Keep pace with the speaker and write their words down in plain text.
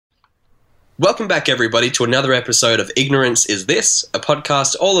Welcome back, everybody, to another episode of Ignorance Is This, a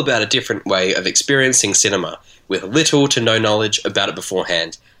podcast all about a different way of experiencing cinema, with little to no knowledge about it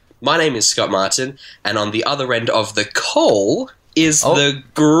beforehand. My name is Scott Martin, and on the other end of the call is the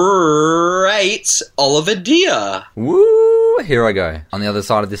great Oliver Deer. Woo! Here I go, on the other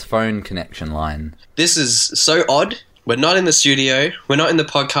side of this phone connection line. This is so odd. We're not in the studio. We're not in the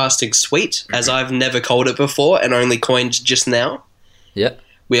podcasting suite, as I've never called it before and only coined just now. Yep.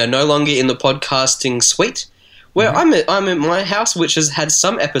 We are no longer in the podcasting suite. Where I'm at my house, which has had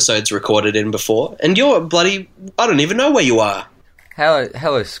some episodes recorded in before, and you're bloody... I don't even know where you are.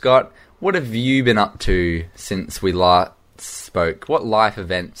 Hello, Scott. What have you been up to since we last spoke? What life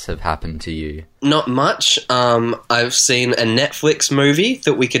events have happened to you? Not much. I've seen a Netflix movie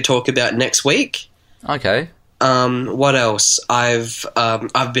that we could talk about next week. Okay. What else? I've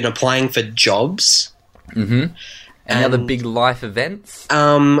been applying for jobs. Mm-hmm. Any other big life events?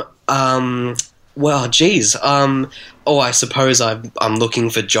 Well, geez. I suppose I'm looking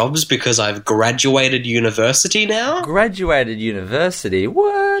for jobs because I've graduated university now. Graduated university?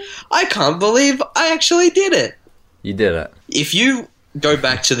 What? I can't believe I actually did it. You did it. If you go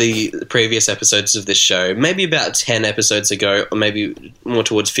back to the previous episodes of this show, maybe about 10 episodes ago, or maybe more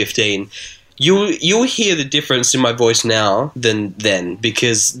towards 15, you'll hear the difference in my voice now than then,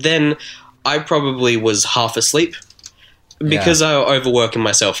 because then I probably was half asleep because I was overworking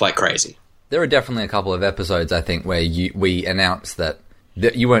myself like crazy. There are definitely a couple of episodes, I think, where we announced that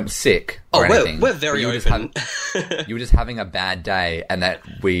you weren't sick or anything. We're very open. You were just having a bad day, and that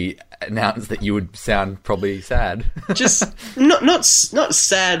we announced that you would sound probably sad. Just not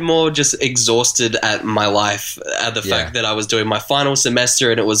sad, more just exhausted at my life, at the fact that I was doing my final semester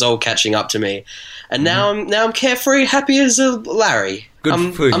and it was all catching up to me. And now I'm carefree, happy as a Larry.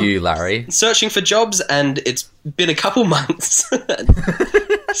 Good for you, Larry. Searching for jobs, and it's been a couple months.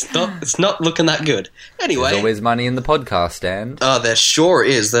 It's not looking that good. Anyway, there's always money in the podcast stand. Oh, there sure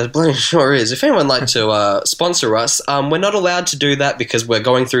is. There bloody sure is. If anyone would like to sponsor us, we're not allowed to do that because we're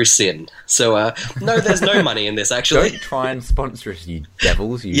going through sin. So, no, there's no money in this, actually. Don't try and sponsor us, you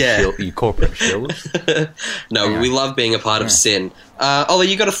devils, you corporate shills. No, anyway. We love being a part of sin. Ollie,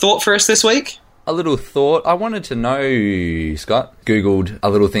 you got a thought for us this week? A little thought. I wanted to know, Scott, Googled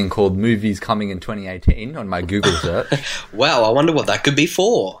a little thing called Movies Coming in 2018 on my Google search. Wow, I wonder what that could be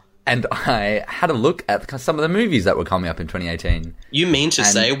for. And I had a look at some of the movies that were coming up in 2018. You mean to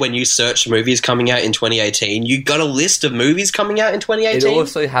say when you search movies coming out in 2018, you got a list of movies coming out in 2018? It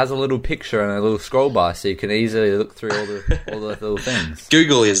also has a little picture and a little scroll bar so you can easily look through all the little things.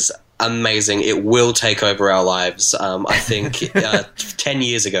 Google is amazing. It will take over our lives, I think, 10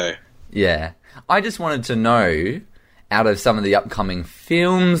 years ago. Yeah. I just wanted to know, out of some of the upcoming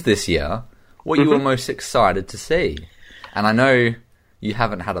films this year, what you were most excited to see. And I know you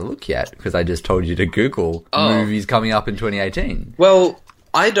haven't had a look yet, because I just told you to Google movies coming up in 2018. Well,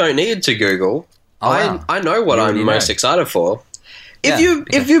 I don't need to Google. Wow. I know what I'm most excited for.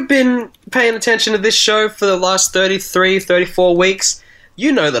 If you've been paying attention to this show for the last 33, 34 weeks,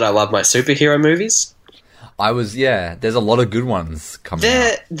 you know that I love my superhero movies. There's a lot of good ones coming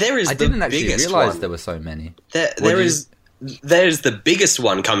out. There is I the didn't actually biggest realise one. there were so many. There's the biggest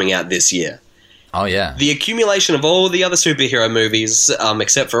one coming out this year. Oh, yeah. The accumulation of all the other superhero movies,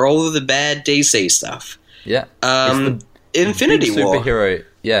 except for all of the bad DC stuff. Yeah. Infinity War. Superhero,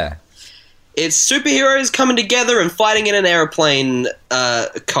 yeah. It's superheroes coming together and fighting in an airplane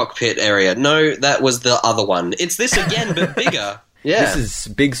cockpit area. No, that was the other one. It's this again, but bigger. Yeah. This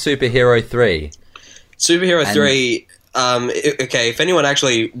is Big Superhero 3. Superhero 3, okay, if anyone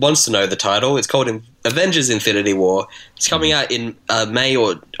actually wants to know the title, it's called Avengers Infinity War. It's coming out in May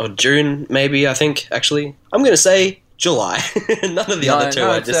or June, maybe, I think, actually. I'm going to say July. None of the other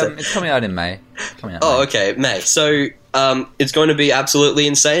two. It's coming out in May. Okay, May. So, it's going to be absolutely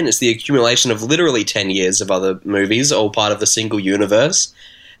insane. It's the accumulation of literally 10 years of other movies, all part of the single universe.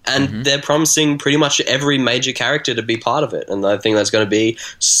 And they're promising pretty much every major character to be part of it. And I think that's going to be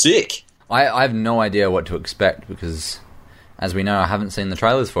sick. I have no idea what to expect because, as we know, I haven't seen the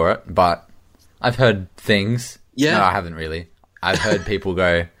trailers for it, but I've heard things. Yeah. No, I haven't really. I've heard people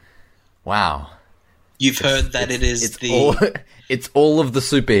go, wow. You've heard that it's all of the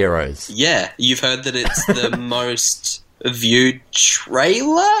superheroes. Yeah, you've heard that it's the most viewed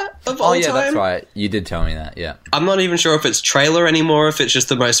trailer of all time? Oh, yeah, that's right. You did tell me that, yeah. I'm not even sure if it's trailer anymore, if it's just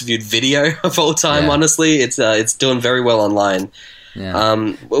the most viewed video of all time, honestly. It's doing very well online.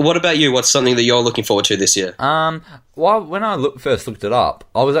 Yeah. What about you? What's something that you're looking forward to this year? Well, when I first looked it up,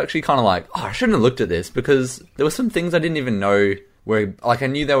 I was actually kind of like, I shouldn't have looked at this because there were some things I didn't even know were, like, I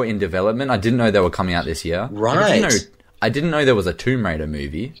knew they were in development. I didn't know they were coming out this year. Right. Like, I didn't know there was a Tomb Raider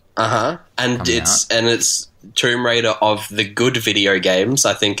movie. And coming it's Tomb Raider of the good video games.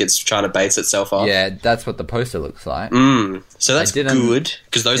 I think it's trying to base itself off. Yeah, that's what the poster looks like. So that's good,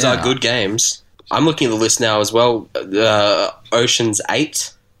 because those are good games. I'm looking at the list now as well. Ocean's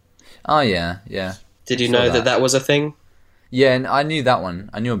 8. Oh, yeah. Did you know that was a thing? Yeah, and I knew that one.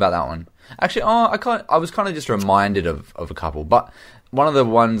 I knew about that one. Actually, I was kind of just reminded of a couple, but one of the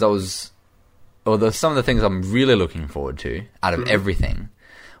ones some of the things I'm really looking forward to out of everything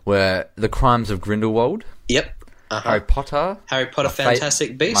were The Crimes of Grindelwald. Yep. Harry Potter.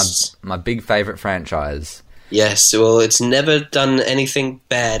 Fantastic Beasts. My big favourite franchise. Yes, well, it's never done anything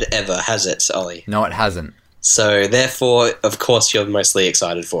bad ever, has it, Ollie? No, it hasn't. So, therefore, of course, you're mostly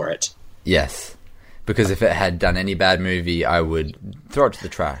excited for it. Yes. Because if it had done any bad movie, I would throw it to the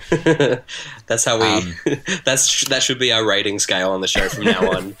trash. That's how we... that should be our rating scale on the show from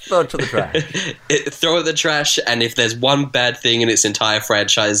now on. Throw it to the trash. Throw it in the trash, and if there's one bad thing in its entire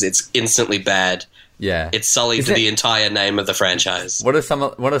franchise, it's instantly bad. Yeah. It's sullied to the entire name of the franchise. What are some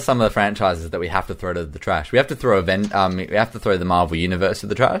of the franchises that we have to throw to the trash? We have to throw the Marvel Universe to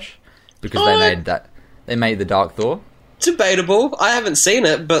the trash because they made the Dark Thor. Debatable. I haven't seen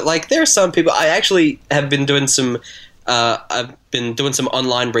it, but like there are some people. I actually have been doing some. I've been doing some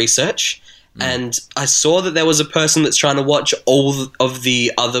online research, and I saw that there was a person that's trying to watch all of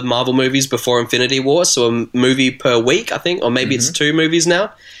the other Marvel movies before Infinity War, so a movie per week, I think, or maybe it's 2 movies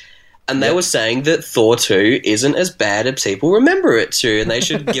now. And they were saying that Thor 2 isn't as bad as people remember it to, and they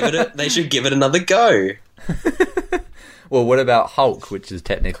should give it another go. Well, what about Hulk, which is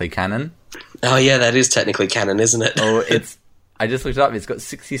technically canon? Oh yeah, that is technically canon, isn't it? Oh, I just looked it up. It's got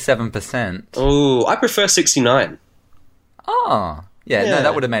 67%. Oh, I prefer 69. Oh, yeah. No,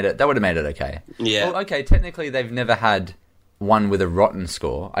 that would have made it. That would have made it okay. Yeah. Well, okay. Technically, they've never had one with a rotten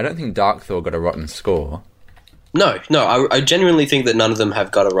score. I don't think Dark Thor got a rotten score. No. I genuinely think that none of them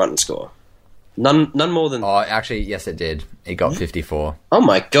have got a rotten score. None more than. Oh, actually, yes, it did. It got 54. Oh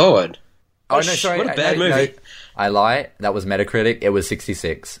my god. Oh no, sorry. What a bad movie. No, I lie. That was Metacritic. It was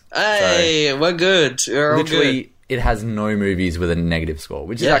 66. Hey, so, we're good. We're literally, good. It has no movies with a negative score,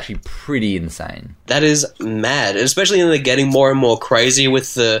 which is actually pretty insane. That is mad, especially when they're getting more and more crazy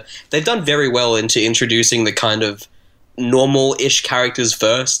with the... They've done very well into introducing the kind of normal-ish characters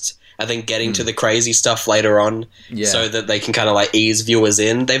first, and then getting to the crazy stuff later on, so that they can kind of like ease viewers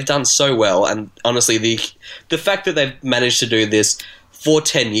in. They've done so well, and honestly, the fact that they've managed to do this for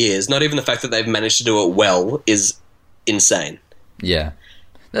 10 years, not even the fact that they've managed to do it well, is insane. Yeah.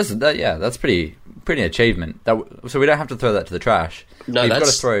 That's pretty achievement. So we don't have to throw that to the trash. No, we've got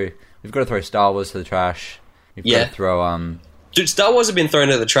to throw Star Wars to the trash. We've got to throw Dude, Star Wars have been thrown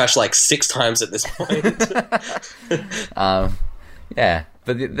to the trash like 6 times at this point. Yeah,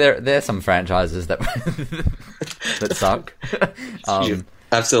 but there are some franchises that that suck. You're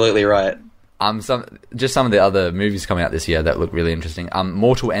absolutely right. Some of the other movies coming out this year that look really interesting.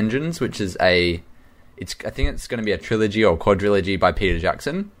 Mortal Engines, which is I think it's going to be a trilogy or quadrilogy by Peter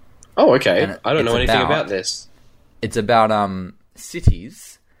Jackson. Oh, okay. I don't know anything about this. It's about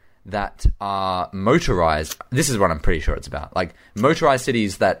cities that are motorized. This is what I'm pretty sure it's about. Like motorized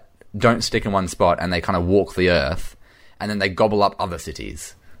cities that don't stick in one spot and they kind of walk the earth, and then they gobble up other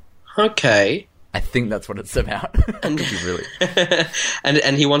cities. Okay. I think that's what it's about. And really.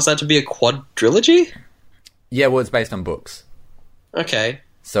 and he wants that to be a quadrilogy? Yeah, well, it's based on books. Okay.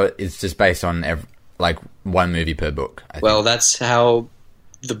 So it's just based on one movie per book. I think. Well, that's how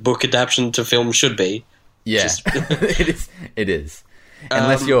the book adaptation to film should be. Yeah, it is.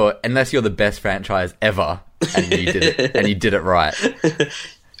 Unless you're the best franchise ever, and you did it right.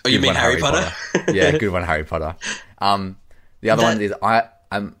 Oh, you mean Harry Potter? Yeah, good one, Harry Potter. The other one is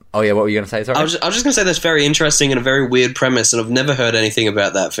oh yeah, what were you going to say? Sorry, I was just going to say that's very interesting and a very weird premise, and I've never heard anything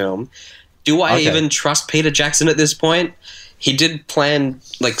about that film. Do I even trust Peter Jackson at this point? He did plan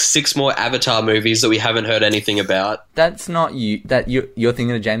 6 more Avatar movies that we haven't heard anything about. That's not you. You're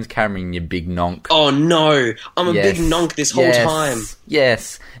thinking of James Cameron, you big nonk. Oh no, I'm a big nonk this whole time.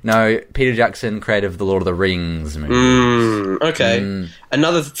 Yes. No, Peter Jackson, creator of the Lord of the Rings movie. Okay.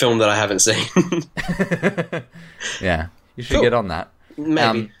 Another film that I haven't seen. Yeah, you should get on that.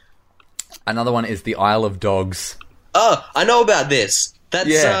 Maybe. Another one is The Isle of Dogs. Oh, I know about this. That's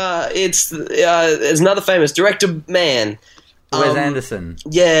it's another famous director man. Wes Anderson.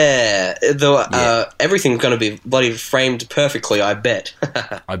 Yeah, everything's going to be bloody framed perfectly, I bet.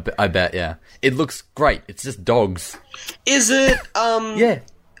 I bet, yeah. It looks great. It's just dogs. Is it? Yeah.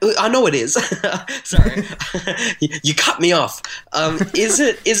 I know it is. Sorry, you cut me off. Is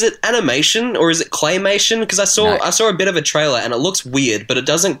it animation or is it claymation? Because I saw a bit of a trailer and it looks weird, but it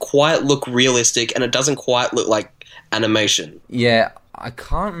doesn't quite look realistic and it doesn't quite look like animation. Yeah, I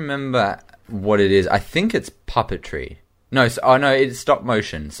can't remember what it is. I think it's puppetry. No, no, it's stop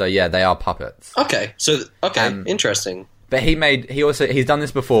motion. So yeah, they are puppets. Okay, interesting. But he's done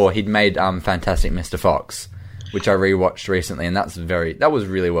this before. He'd made Fantastic Mr. Fox, which I rewatched recently, and that was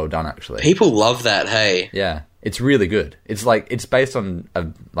really well done actually. People love that. Hey, yeah, it's really good. It's based on a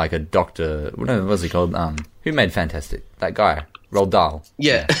doctor. What was he called? Who made Fantastic? That guy, Roald Dahl.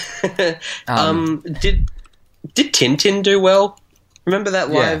 Yeah. Did Tintin do well? Remember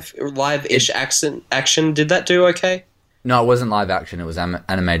that live-ish action? Did that do okay? No, it wasn't live action. It was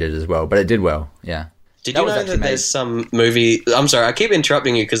animated as well, but it did well. Yeah. Did you know that there's some movie... I'm sorry, I keep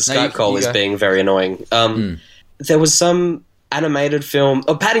interrupting you because Skype call is being very annoying. There was some animated film...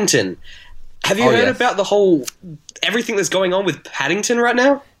 Oh, Paddington. Have you heard about the whole... everything that's going on with Paddington right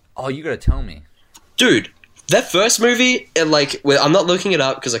now? Oh, you gotta tell me. Dude, that first movie, I'm not looking it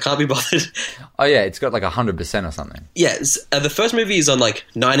up because I can't be bothered. Oh yeah, it's got 100% or something. Yes, the first movie is on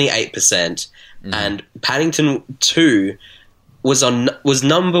 98%, and Paddington 2 was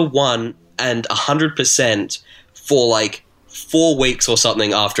number 1 and 100% for 4 weeks or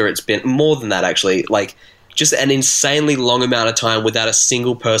something after it's been more than that actually, just an insanely long amount of time without a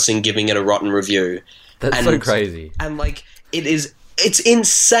single person giving it a rotten review. That's so crazy. And it's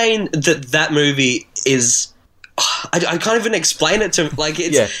insane that movie is. I can't even explain it to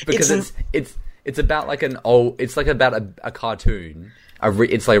because it's about about a cartoon.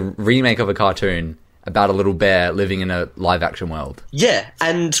 It's like a remake of a cartoon about a little bear living in a live action world. Yeah,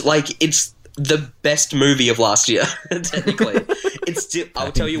 and it's the best movie of last year. Technically, it's still.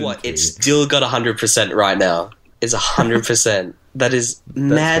 I'll tell you what, it's still got 100% right now. It's 100%. That is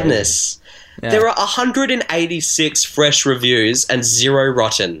madness. Yeah. There are 186 fresh reviews and 0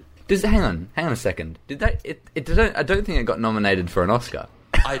 rotten. Hang on a second. I don't think it got nominated for an Oscar.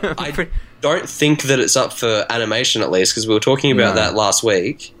 I don't think that it's up for animation, at least, because we were talking about that last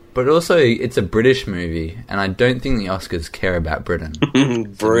week. But also, it's a British movie, and I don't think the Oscars care about Britain.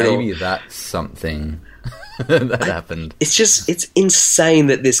 Brutal. So maybe that's something that happened. It's insane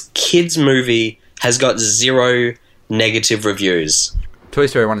that this kids' movie has got 0 negative reviews. Toy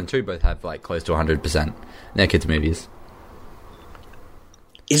Story 1 and 2 both have close to 100%. They're kids' movies.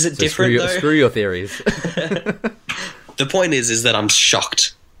 Is it different, though? Screw your theories. The point is that I'm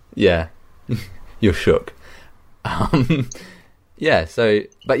shocked. Yeah. You're shook. Yeah,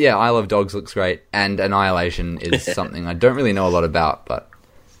 but I Love Dogs looks great, and Annihilation is something I don't really know a lot about, but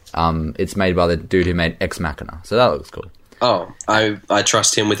it's made by the dude who made Ex Machina, so that looks cool. Oh, I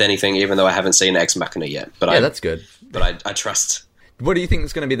trust him with anything, even though I haven't seen Ex Machina yet. But that's good. But I trust. What do you think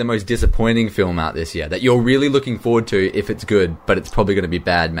is going to be the most disappointing film out this year that you're really looking forward to if it's good, but it's probably going to be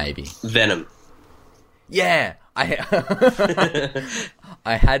bad maybe? Venom. Yeah. I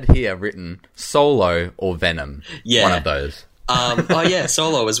had here written Solo or Venom. Yeah. One of those.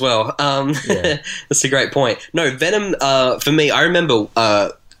 Solo as well. That's a great point. No, Venom, for me, I remember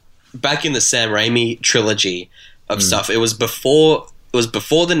back in the Sam Raimi trilogy of stuff, it was before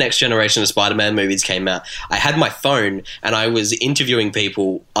the next generation of Spider-Man movies came out. I had my phone and I was interviewing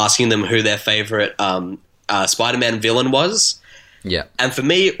people, asking them who their favorite Spider-Man villain was. Yeah. And for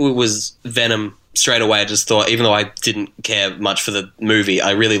me, it was Venom straight away. I just thought, even though I didn't care much for the movie,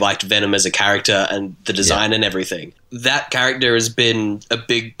 I really liked Venom as a character and the design and everything. That character has been a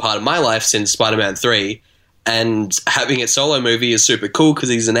big part of my life since Spider-Man 3. And having a solo movie is super cool because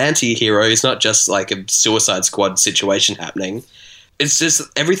he's an anti-hero. He's not just a Suicide Squad situation happening. It's just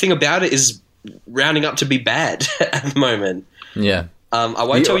everything about it is rounding up to be bad at the moment. Yeah. I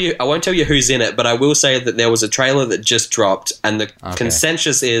won't tell you who's in it, but I will say that there was a trailer that just dropped, and the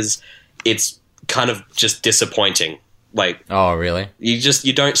consensus is it's kind of just disappointing. Oh really?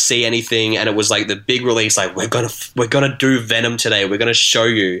 You don't see anything, and it was the big release. We're gonna do Venom today. We're gonna show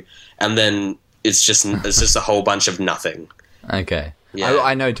you, and then it's just a whole bunch of nothing. Okay. Yeah.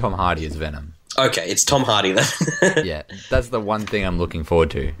 I know Tom Hardy is Venom. Okay, it's Tom Hardy then. Yeah, that's the one thing I'm looking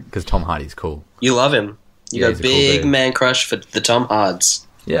forward to, because Tom Hardy's cool. You love him. You got a big man crush for the Tom Hards.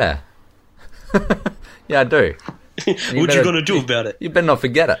 Yeah. Yeah, I do. What you gonna do about it? You better not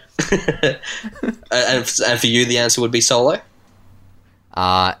forget it. And for you, the answer would be Solo?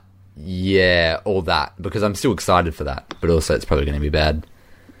 Yeah, all that, because I'm still excited for that, but also it's probably going to be bad.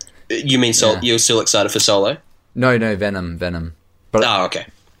 You mean you're still excited for Solo? No, Venom. But, okay.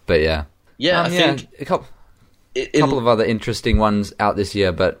 But yeah. Yeah, I think a couple of other interesting ones out this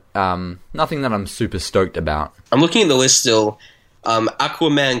year, but nothing that I'm super stoked about. I'm looking at the list still.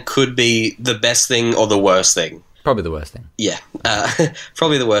 Aquaman could be the best thing or the worst thing. Probably the worst thing. Yeah,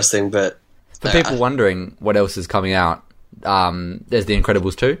 probably the worst thing, but... For people wondering what else is coming out, there's The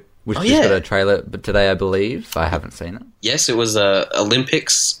Incredibles 2, which Oh, just yeah. got a trailer but today, I believe. I haven't seen it. Yes, it was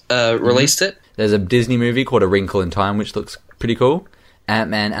Olympics released it. There's a Disney movie called A Wrinkle in Time, which looks pretty cool.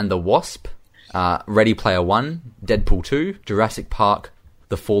 Ant-Man and the Wasp, Ready Player One, Deadpool 2, Jurassic Park,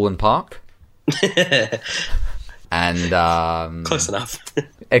 The Fallen Park, and Close enough.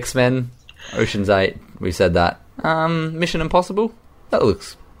 X-Men, Ocean's 8, we said that. Mission Impossible,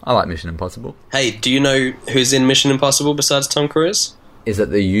 I like Mission Impossible. Hey, do you know who's in Mission Impossible besides Tom Cruise? Is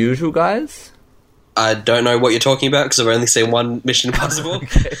it the usual guys? I don't know what you're talking about because I've only seen one Mission Impossible,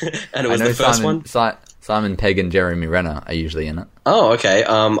 and it was the first one. Simon Pegg and Jeremy Renner are usually in it. Oh, okay.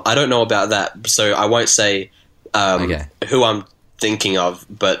 I don't know about that, so I won't say who I'm thinking of.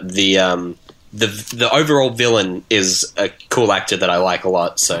 But the overall villain is a cool actor that I like a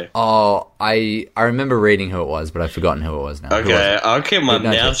lot. So Oh, I remember reading who it was, but I've forgotten who it was now. Who was okay, it? I'll keep my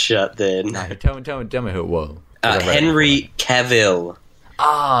No, mouth shut then. No, tell me who it was. 'Cause I've read it Henry Cavill.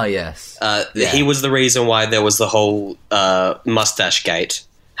 Ah, yes. Yeah. He was the reason why there was the whole mustache gate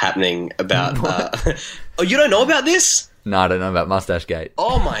happening about. Oh, you don't know about this? No, I don't know about Mustache Gate.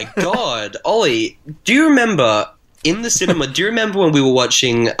 Oh my god, Ollie! Do you remember in the cinema? Do you remember when we were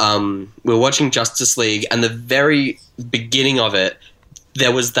watching Justice League, and the very beginning of it,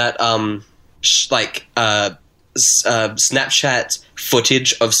 there was that Snapchat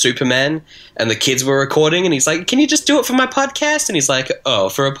footage of Superman, and the kids were recording, and he's like, "Can you just do it for my podcast?" And he's like, "Oh,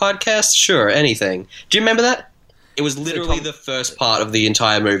 for a podcast, sure, anything." Do you remember that? It was literally the first part of the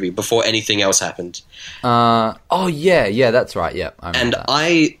entire movie before anything else happened. Oh yeah, that's right. Yeah, I remember And that.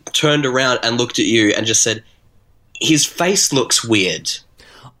 I turned around and looked at you and just said, "His face looks weird."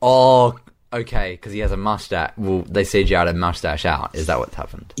 Oh, okay, because he has a mustache. Well, they CGI'd a mustache out. Is that what's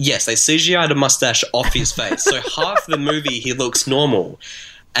happened? Yes, they CGI'd a mustache off his face. So half the movie he looks normal,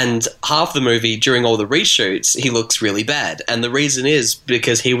 and half the movie during all the reshoots he looks really bad. And the reason is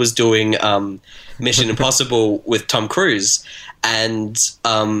because he was doing Mission Impossible with Tom Cruise, and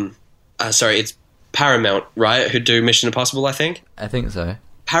sorry, it's Paramount, right? Who do Mission Impossible? I think I think so.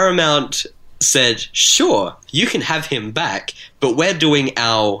 Paramount said, "Sure, you can have him back, but we're doing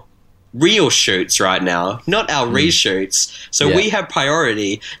our real shoots right now, not our reshoots. So Yeah. we have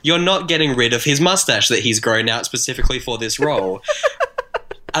priority. You're not getting rid of his mustache that he's grown out specifically for this role."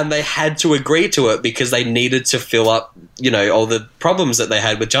 And they had to agree to it because they needed to fill up, all the problems that they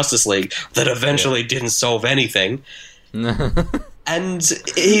had with Justice League that eventually didn't solve anything. And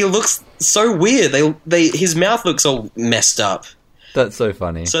he looks so weird. His mouth looks all messed up. That's so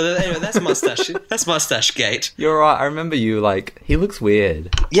funny. So anyway, that's mustache. That's mustache gate. You're right. I remember you he looks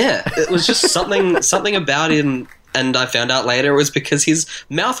weird. Yeah, it was just something about him, and I found out later it was because his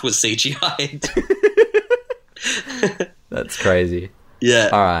mouth was CGI'd. That's crazy. Yeah.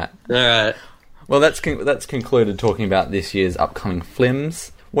 All right. All right. Well, that's concluded talking about this year's upcoming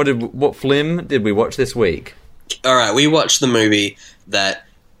films. What film did we watch this week? All right. We watched the movie that,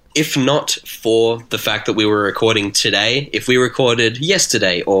 if not for the fact that we were recording today, if we recorded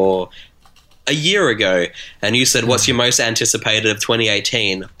yesterday or a year ago, and you said, "What's your most anticipated of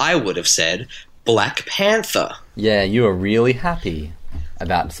 2018?" I would have said Black Panther. Yeah, you were really happy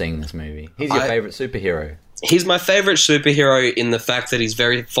about seeing this movie. He's your favorite superhero. He's my favorite superhero in the fact that he's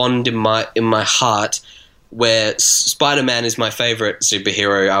very fond in my heart, where Spider-Man is my favorite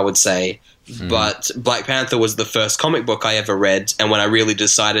superhero, I would say. But Black Panther was the first comic book I ever read, and when I really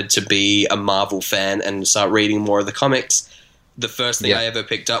decided to be a Marvel fan and start reading more of the comics, the first thing I ever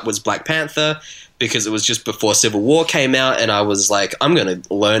picked up was Black Panther, because it was just before Civil War came out, and I was like, I'm going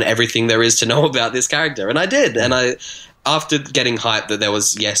to learn everything there is to know about this character. And I did, and after getting hyped that there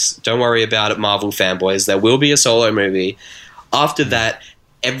was, yes, don't worry about it, Marvel fanboys, there will be a solo movie. After that,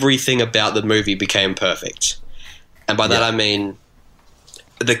 everything about the movie became perfect. And by that I mean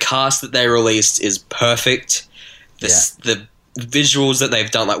the cast that they released is perfect. The visuals that they've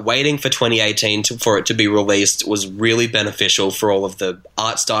done, like waiting for 2018 for it to be released, was really beneficial for all of the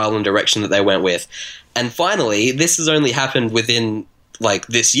art style and direction that they went with. And finally, this has only happened within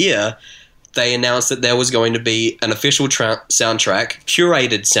this year. They announced that there was going to be an official soundtrack,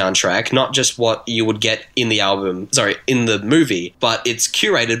 curated soundtrack, not just what you would get in the movie, but it's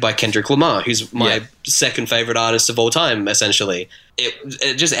curated by Kendrick Lamar, who's my second favorite artist of all time, essentially.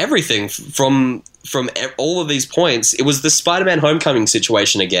 It just everything from all of these points. It was the Spider-Man Homecoming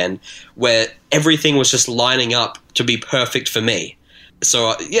situation again, where everything was just lining up to be perfect for me.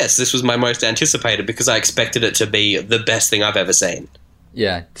 So, yes, this was my most anticipated because I expected it to be the best thing I've ever seen.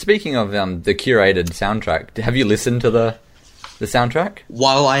 Yeah. Speaking of the curated soundtrack, have you listened to the soundtrack?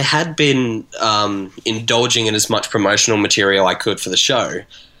 While I had been indulging in as much promotional material I could for the show,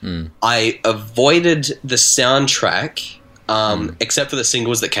 I avoided the soundtrack except for the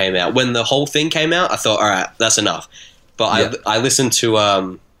singles that came out. When the whole thing came out, I thought, all right, that's enough. But I listened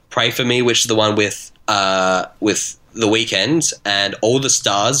to "Pray for Me," which is the one with The Weeknd, and "All the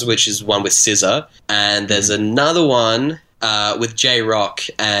Stars," which is one with SZA, and there's another one with J Rock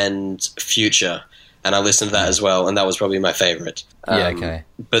and Future, and I listened to that as well, and that was probably my favorite. Okay.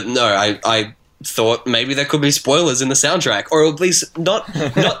 But no, I thought maybe there could be spoilers in the soundtrack, or at least not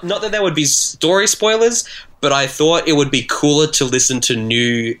that there would be story spoilers, but I thought it would be cooler to listen to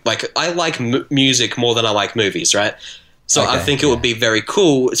new, like, I like music more than I like movies, right? So I think it would be very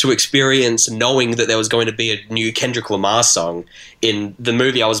cool to experience knowing that there was going to be a new Kendrick Lamar song in the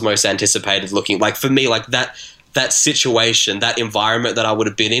movie I was most anticipated looking. Like, for me, like, that situation, that environment that I would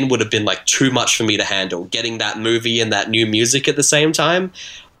have been in would have been, like, too much for me to handle. Getting that movie and that new music at the same time,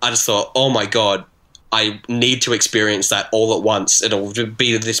 I just thought, oh my God, I need to experience that all at once. It'll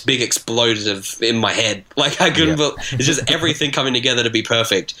be this big explosive in my head. Like, I couldn't it's just everything coming together to be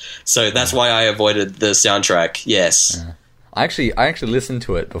perfect. So that's why I avoided the soundtrack. Yes. Yeah. I actually listened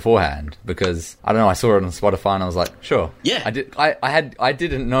to it beforehand because, I don't know, I saw it on Spotify and I was like, sure. Yeah. I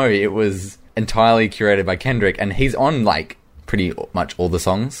didn't know it was entirely curated by Kendrick, and he's on, like, pretty much all the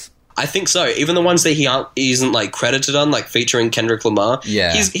songs. I think so. Even the ones that he isn't, like, credited on, like, featuring Kendrick Lamar.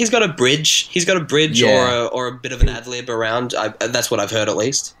 Yeah. He's got a bridge. He's got a bridge or a bit of an ad-lib around. That's what I've heard, at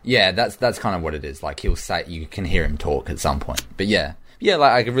least. Yeah, that's kind of what it is. Like, he'll say, you can hear him talk at some point. But yeah,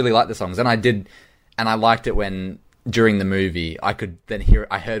 like, I really like the songs, and I liked it when, during the movie, I could then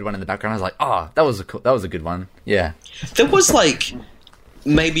I heard one in the background. I was like, oh, that was a good one. Yeah. There was, like,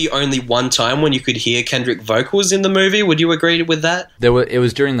 maybe only one time when you could hear Kendrick vocals in the movie. Would you agree with that? It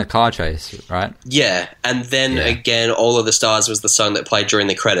was during the car chase, right? Yeah, and then again, "All of the Stars" was the song that played during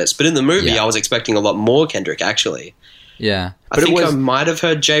the credits. But in the movie, I was expecting a lot more Kendrick, actually. Yeah. But I might have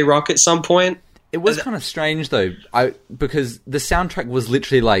heard J Rock at some point. It was kind of strange, though, because the soundtrack was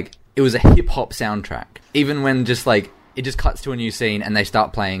literally like, it was a hip-hop soundtrack. Even when just, like, it just cuts to a new scene and they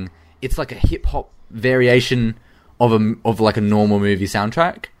start playing, it's like a hip-hop variation of like a normal movie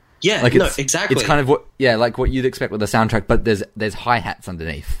soundtrack. Yeah, like exactly. It's kind of like what you'd expect with a soundtrack, but there's hi-hats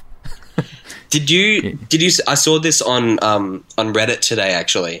underneath. Did you? I saw this on Reddit today.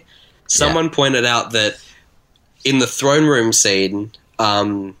 Actually, someone pointed out that in the throne room scene,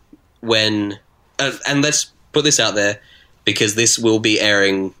 when and let's put this out there because this will be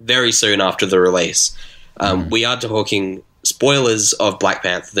airing very soon after the release. We are talking spoilers of Black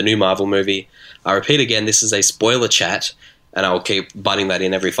Panther, the new Marvel movie. I repeat again, this is a spoiler chat, and I'll keep butting that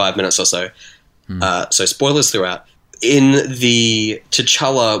in every 5 minutes or so. So spoilers throughout. In the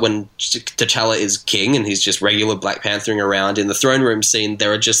T'Challa, when T'Challa is king and he's just regular Black Panthering around, in the throne room scene,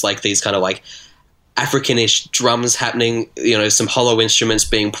 there are just like these kind of like African-ish drums happening, you know, some hollow instruments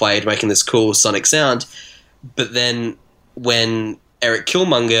being played, making this cool sonic sound. But then when Eric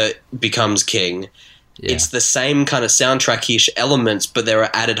Killmonger becomes king, it's the same kind of soundtrack-ish elements, but there are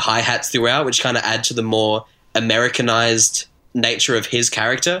added hi-hats throughout, which kind of add to the more Americanized nature of his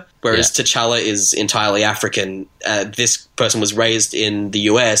character, whereas T'Challa is entirely African. This person was raised in the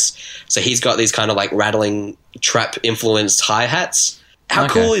US, so he's got these kind of like rattling trap-influenced hi-hats. How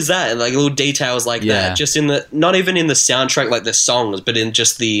cool is that? Like little details like that, just in the, not even in the soundtrack, like the songs, but in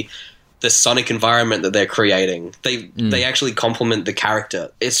just the sonic environment that they're creating. They actually complement the character.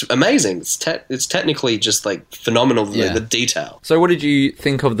 It's amazing. It's technically just like phenomenal, the detail. So what did you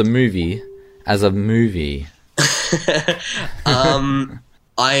think of the movie as a movie?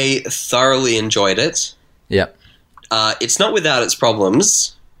 I thoroughly enjoyed it. Yep. It's not without its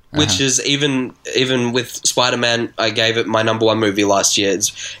problems, which is even with Spider-Man, I gave it my number one movie last year.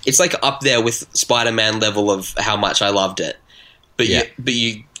 It's like up there with Spider-Man level of how much I loved it. But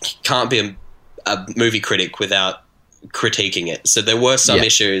you can't be a movie critic without critiquing it. So there were some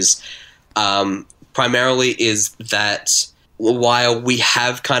issues. Primarily is that while we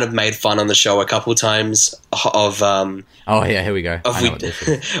have kind of made fun on the show a couple times of here we go.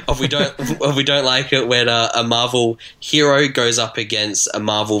 We don't like it when a Marvel hero goes up against a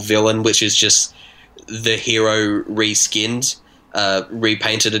Marvel villain, which is just the hero reskinned.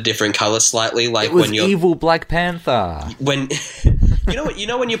 Repainted a different color slightly, like it was when you're evil Black Panther. When you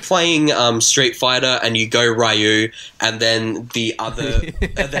know when you're playing Street Fighter and you go Ryu, and then the other,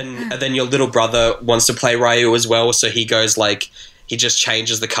 and then your little brother wants to play Ryu as well, so he goes like he just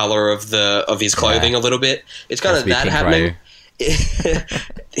changes the color of his clothing a little bit. It's kind of that happening.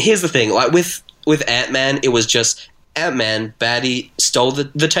 Here's the thing, like with Ant-Man, it was just Ant-Man baddie stole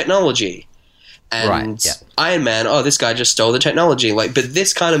the technology. And Iron Man, this guy just stole the technology. Like, but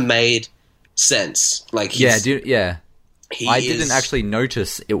this kind of made sense. Like, I didn't actually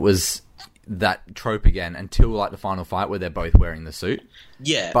notice it was that trope again until like the final fight where they're both wearing the suit.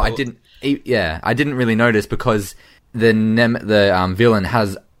 Yeah, but I didn't really notice because the villain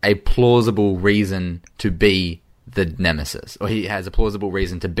has a plausible reason to be the Nemesis, or he has a plausible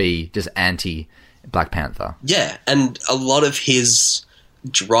reason to be just anti Black Panther. Yeah, and a lot of his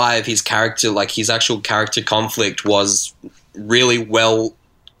drive, his character, like his actual character conflict, was really well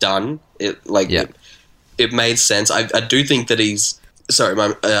done. It made sense. I do think that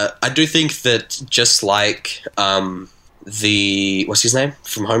I do think that just like what's his name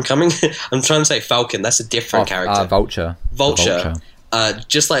from Homecoming? I'm trying to say Falcon. That's a different character. Vulture.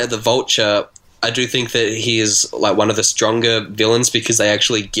 Just like the Vulture, I do think that he is like one of the stronger villains because they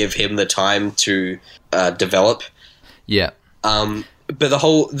actually give him the time to develop. Yeah. But the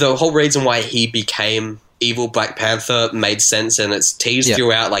whole reason why he became evil Black Panther made sense, and it's teased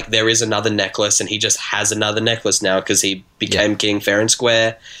throughout. Like there is another necklace, and he just has another necklace now because he became king fair and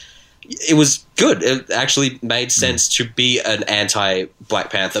square. It was good. It actually made sense to be an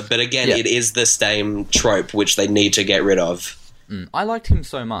anti-Black Panther. But again, it is the same trope which they need to get rid of. I liked him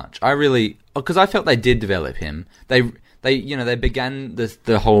so much. Because I felt they did develop him. They began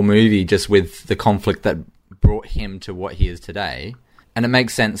the whole movie just with the conflict that brought him to what he is today. And it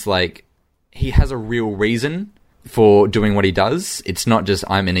makes sense, like, he has a real reason for doing what he does. It's not just,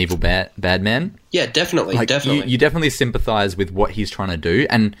 I'm an evil bad man. Yeah, definitely, like, definitely. You definitely sympathize with what he's trying to do,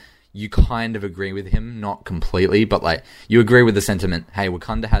 and you kind of agree with him, not completely, but, like, you agree with the sentiment, hey,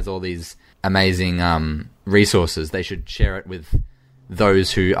 Wakanda has all these amazing resources. They should share it with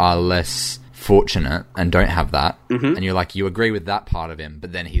those who are less fortunate and don't have that. Mm-hmm. And you're like, you agree with that part of him,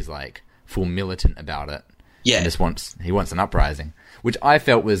 but then he's, like, full militant about it. Yeah. And he wants an uprising. Which I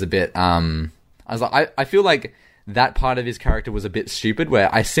felt was a bit, I was like, I feel like that part of his character was a bit stupid,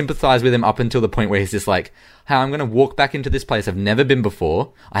 where I sympathize with him up until the point where he's just like, hey, I'm going to walk back into this place I've never been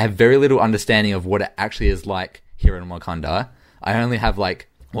before. I have very little understanding of what it actually is like here in Wakanda. I only have, like,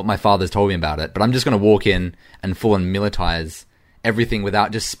 what my father's told me about it, but I'm just going to walk in and full and militarize everything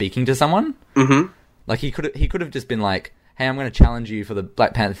without just speaking to someone. Mm-hmm. Like, he could have just been like, hey, I'm going to challenge you for the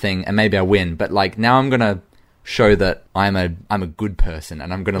Black Panther thing, and maybe I win, but, like, now I'm going to show that I'm a good person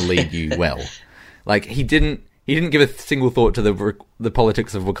and I'm going to lead you well. Like, he didn't give a single thought to the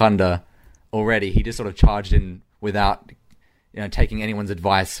politics of Wakanda already. He just sort of charged in without, taking anyone's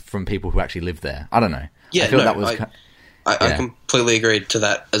advice from people who actually live there. I don't know. Yeah, I completely agreed to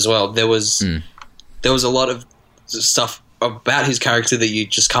that as well. There was a lot of stuff about his character that you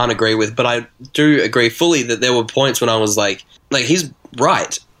just can't agree with, but I do agree fully that there were points when I was like he's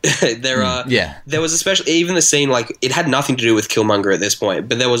right. There was especially even the scene, like, it had nothing to do with Killmonger at this point,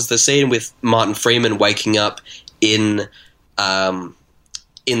 but there was the scene with Martin Freeman waking up in the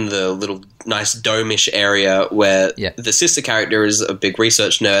little nice dome-ish area where the sister character is a big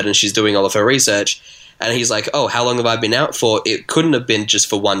research nerd and she's doing all of her research, and he's like, oh, how long have I been out for? It couldn't have been just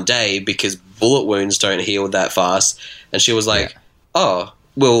for one day because bullet wounds don't heal that fast. And she was like, oh,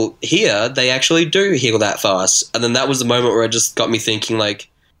 well, here they actually do heal that fast. And then that was the moment where it just got me thinking, like,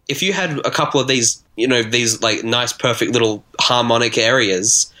 if you had a couple of these, these like nice, perfect little harmonic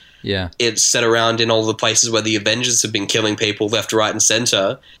areas, it's set around in all the places where the Avengers have been killing people left, right, and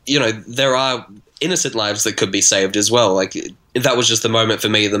center. There are innocent lives that could be saved as well. Like, that was just the moment for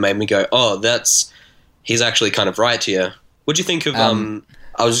me that made me go, oh, he's actually kind of right here. What do you think of?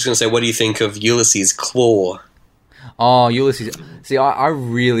 I was just going to say, what do you think of Ulysses Claw? Oh, Ulysses. See, I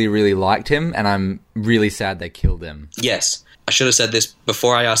really, really liked him, and I'm really sad they killed him. Yes. I should have said this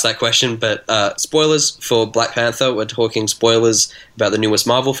before I asked that question, but spoilers for Black Panther. We're talking spoilers about the newest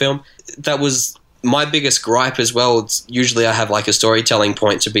Marvel film. That was my biggest gripe as well. Usually I have like a storytelling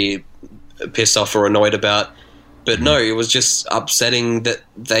point to be pissed off or annoyed about, but no, it was just upsetting that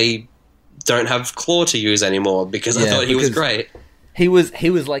they don't have Claw to use anymore because I thought he was great. He was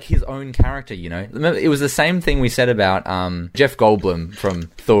like his own character, Remember, it was the same thing we said about Jeff Goldblum from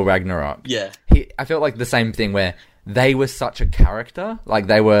Thor Ragnarok. Yeah. I felt like the same thing where they were such a character. Like,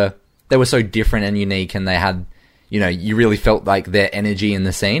 they were so different and unique, and they had, you really felt like their energy in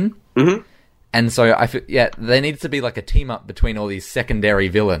the scene. Mm-hmm. And so I feel, there needs to be like a team up between all these secondary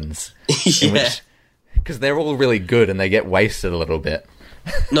villains. Because they're all really good and they get wasted a little bit.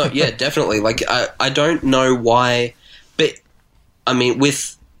 No, yeah, definitely. Like, I don't know why, but I mean,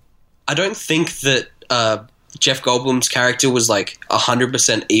 I don't think that Jeff Goldblum's character was like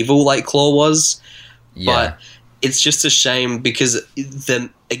 100% evil like Claw was. Yeah. But it's just a shame because the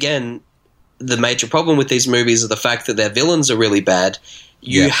major problem with these movies is the fact that their villains are really bad.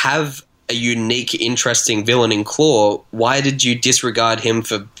 You have a unique, interesting villain in Claw. Why did you disregard him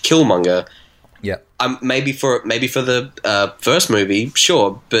for Killmonger? Yeah. Maybe for the first movie,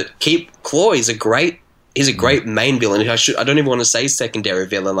 sure, but keep Claw. He's a great main villain. I don't even want to say secondary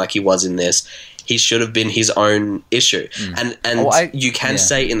villain like he was in this. He should have been his own issue. And you can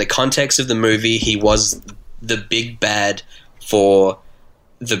say in the context of the movie, he was the big bad for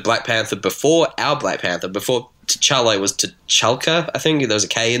the Black Panther before our Black Panther. Before T'Challa was T'Chalka, I think there was a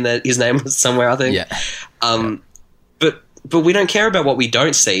K in there. His name was somewhere, I think. Yeah. But we don't care about what we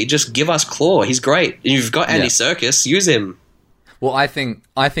don't see. Just give us Claw. He's great. You've got Andy Serkis. Use him. Well, I think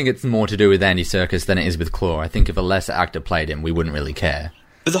it's more to do with Andy Serkis than it is with Claw. I think if a lesser actor played him, we wouldn't really care.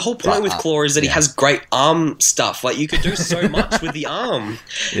 But the whole point with Claw is that he has great arm stuff. Like, you could do so much with the arm.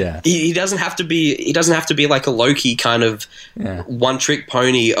 Yeah. He doesn't have to be like a Loki kind of one-trick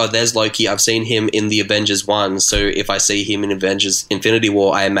pony. Oh, there's Loki. I've seen him in the Avengers 1, so if I see him in Avengers Infinity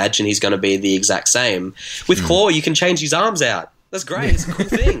War, I imagine he's going to be the exact same. With Claw, you can change his arms out. That's great. It's a cool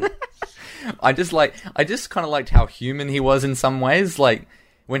thing. I just kind of liked how human he was in some ways. Like,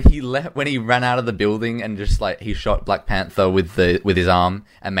 when he ran out of the building and just like he shot Black Panther with his arm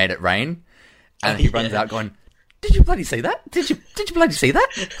and made it rain, and he runs out going, "Did you bloody see that? Did you bloody see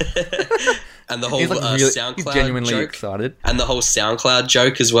that?" And the whole SoundCloud genuinely joke. Excited, and the whole SoundCloud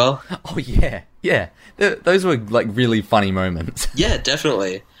joke as well. Oh yeah. Those were like really funny moments. Yeah,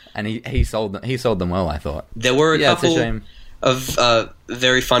 definitely. And he sold them well, I thought. There were a couple it's a shame. Of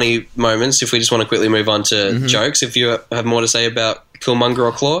very funny moments. If we just want to quickly move on to jokes, if you have more to say about Killmonger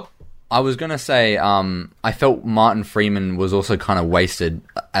or Claw. I was going to say, I felt Martin Freeman was also kind of wasted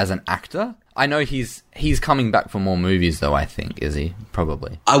as an actor. I know he's coming back for more movies, though, I think, is he?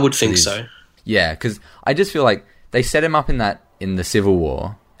 Probably. I would think so. Yeah, because I just feel like they set him up in the Civil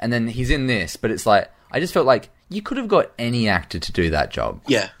War, and then he's in this, but it's like, I just felt like you could have got any actor to do that job.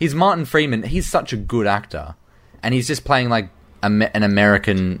 Yeah. He's Martin Freeman. He's such a good actor. And he's just playing like an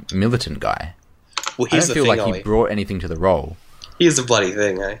American militant guy. Well, I don't feel like he brought anything to the role. Here's the bloody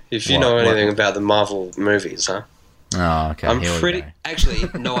thing, eh? If you know anything about the Marvel movies, huh? Oh, okay. I'm pretty... Actually,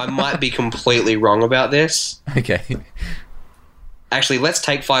 no, I might be completely wrong about this. Okay. Actually, let's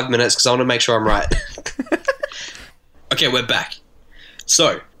take 5 minutes because I want to make sure I'm right. Okay, we're back.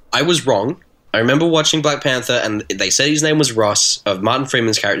 So, I was wrong. I remember watching Black Panther and they said his name was Ross. Martin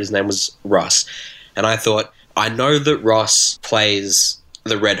Freeman's character's name was Ross. And I thought, I know that Ross plays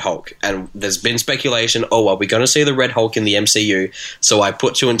the Red Hulk, and there's been speculation, are we going to see the Red Hulk in the MCU? So I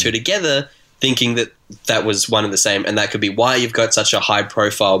put two and two together, thinking that was one and the same, and that could be why you've got such a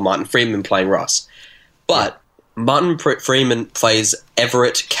high-profile Martin Freeman playing Ross. But Martin Freeman plays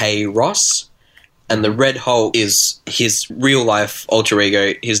Everett K. Ross, and the Red Hulk is his real-life alter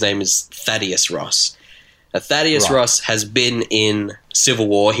ego. His name is Thaddeus Ross. Now, Thaddeus Ross has been in Civil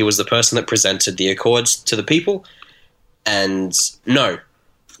War. He was the person that presented the Accords to the people. And no,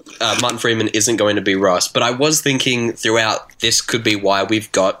 Martin Freeman isn't going to be Ross. But I was thinking throughout, this could be why we've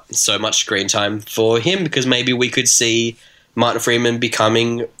got so much screen time for him, because maybe we could see Martin Freeman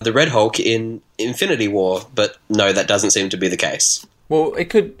becoming the Red Hulk in Infinity War. But no, that doesn't seem to be the case. Well, it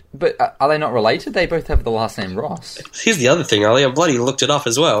could, but are they not related? They both have the last name Ross. Here's the other thing, Ali. I bloody looked it up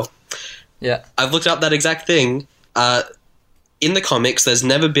as well. Yeah. I've looked up that exact thing. In the comics, there's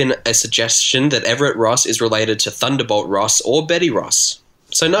never been a suggestion that Everett Ross is related to Thunderbolt Ross or Betty Ross.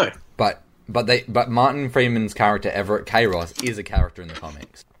 So no. But Martin Freeman's character, Everett K. Ross, is a character in the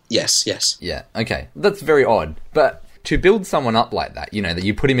comics. Yes. Yeah, okay. That's very odd. But to build someone up like that, that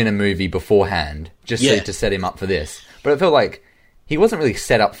you put him in a movie beforehand, just to set him up for this. But it felt like he wasn't really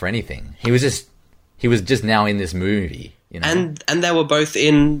set up for anything. He was just now in this movie, And they were both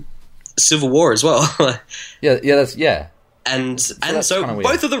in Civil War as well. And so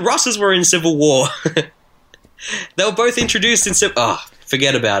both of the Rosses were in Civil War. They were both introduced in Civil... Oh,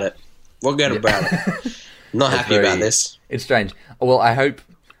 forget about it. Forget about it. Not happy about this. It's strange. Well, I hope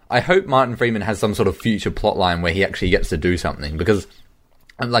Martin Freeman has some sort of future plotline where he actually gets to do something, because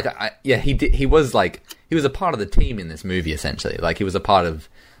he was a part of the team in this movie, essentially. Like, he was a part of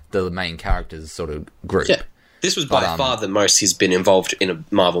the main character's sort of group. Yeah. This was by far the most he's been involved in a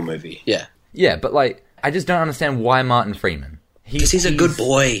Marvel movie. Yeah. Yeah, but I just don't understand why Martin Freeman. Because he's a good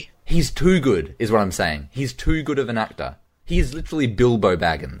boy. He's too good, is what I'm saying. He's too good of an actor. He's literally Bilbo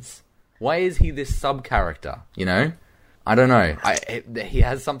Baggins. Why is he this sub-character, I don't know. He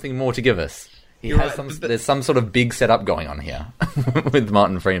has something more to give us. There's some sort of big setup going on here with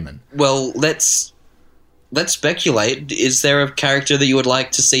Martin Freeman. Well, let's speculate. Is there a character that you would like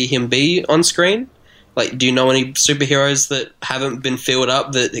to see him be on screen? Like, do you know any superheroes that haven't been filled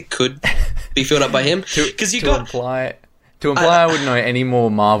up that it could be filled up by him? Because To imply I wouldn't know any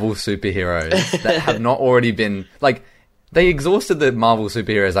more Marvel superheroes that have not already been... Like, They exhausted the Marvel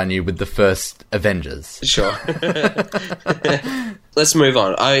superheroes I knew with the first Avengers. Sure. Let's move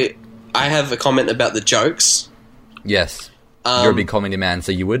on. I have a comment about the jokes. Yes. You're a big comedy man,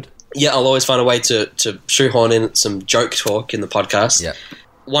 so you would? Yeah, I'll always find a way to shoehorn in some joke talk in the podcast. Yeah.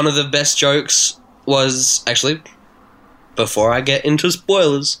 One of the best jokes was, actually, before I get into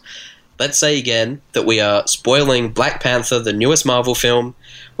spoilers, let's say again that we are spoiling Black Panther, the newest Marvel film.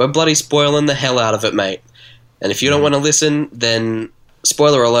 We're bloody spoiling the hell out of it, mate. And if you don't want to listen, then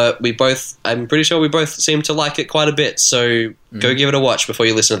spoiler alert, I'm pretty sure we both seem to like it quite a bit, so go give it a watch before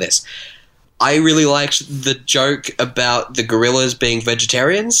you listen to this. I really liked the joke about the gorillas being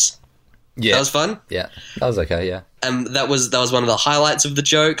vegetarians. Yeah. That was fun. Yeah. That was okay, yeah. That was one of the highlights of the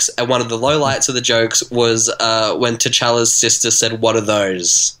jokes, and one of the lowlights of the jokes was when T'Challa's sister said, "What are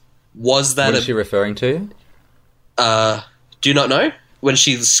those?" Was that What is she referring to? do you not know? When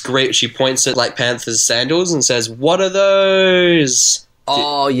she points at Black Panther's sandals and says, "What are those?"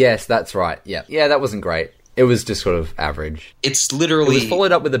 Oh, yes, that's right. Yeah. Yeah, that wasn't great. It was just sort of average. It's literally... It was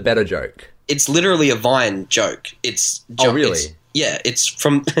followed up with a better joke. It's literally a Vine joke. Oh, really? It's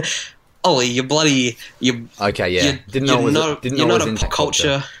from... Ollie, you bloody... Okay, yeah. Didn't know it was in pop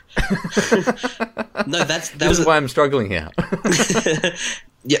culture. No, that this is why I'm struggling here.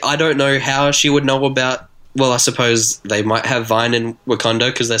 Yeah, I don't know how she would know about... Well, I suppose they might have Vine in Wakanda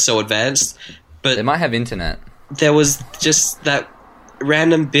because they're so advanced. But they might have internet. There was just that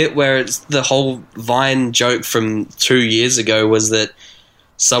random bit where it's the whole Vine joke from 2 years ago was that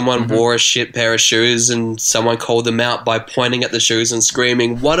someone wore a shit pair of shoes and someone called them out by pointing at the shoes and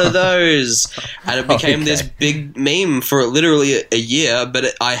screaming, "What are those?" And it became this big meme for literally a year,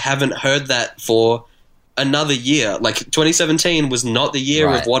 but I haven't heard that for another year. Like 2017 was not the year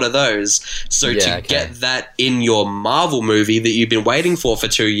of "What are those?" So get that in your Marvel movie that you've been waiting for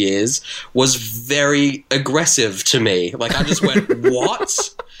 2 years was very aggressive to me. Like I just went, "What?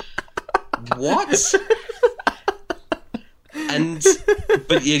 What?"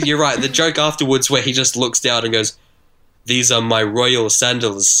 But you're right. The joke afterwards where he just looks down and goes, "These are my royal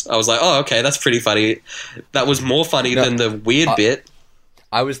sandals." I was like, "Oh, okay, that's pretty funny." That was more funny than the weird bit.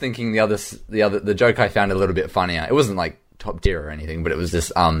 I was thinking the joke I found a little bit funnier. It wasn't like top tier or anything, but it was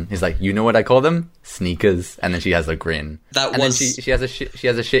just he's like, "You know what I call them? Sneakers." And then she has a grin. Then she has a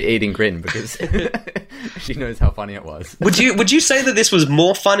shit eating grin because she knows how funny it was. Would you say that this was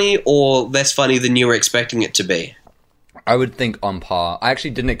more funny or less funny than you were expecting it to be? I would think on par. I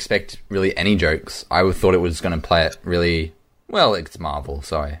actually didn't expect really any jokes. I thought it was going to play it really well. It's Marvel,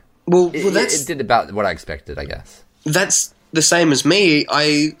 sorry. It did about what I expected, I guess. That's the same as me.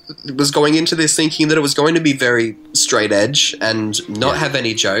 I was going into this thinking that it was going to be very straight edge and not have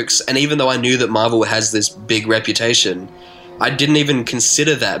any jokes. And even though I knew that Marvel has this big reputation, I didn't even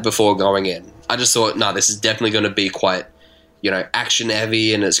consider that before going in. I just thought, no, this is definitely going to be quite, action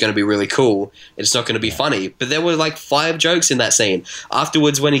heavy and it's going to be really cool. It's not going to be funny. But there were like 5 jokes in that scene.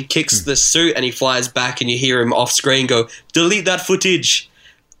 Afterwards, when he kicks the suit and he flies back and you hear him off screen go, "Delete that footage."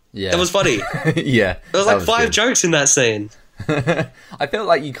 Yeah. That was funny. Yeah. There was like 5 jokes in that scene. I felt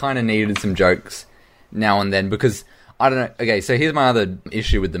like you kind of needed some jokes now and then because, I don't know. Okay, so here's my other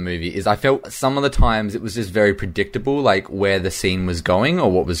issue with the movie is I felt some of the times it was just very predictable, like where the scene was going or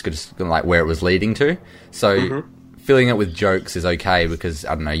what was just like where it was leading to. So filling it with jokes is okay because,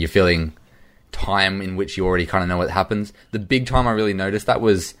 I don't know, you're filling time in which you already kind of know what happens. The big time I really noticed that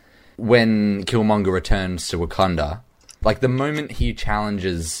was when Killmonger returns to Wakanda. Like the moment he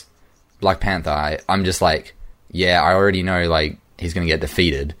challenges Black Panther, I'm just like, yeah, I already know, like, he's going to get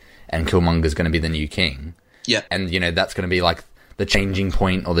defeated and Killmonger's going to be the new king. Yeah. And, that's going to be, like, the changing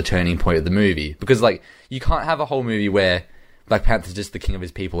point or the turning point of the movie. Because, like, you can't have a whole movie where Black Panther's just the king of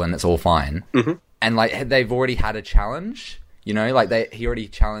his people and it's all fine. And, like, they've already had a challenge, like, he already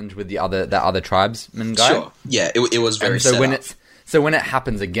challenged with that other tribesman guy. Sure. Yeah, it was very set up. So when it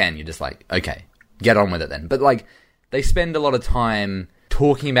happens again, you're just like, okay, get on with it then. But, like, they spend a lot of time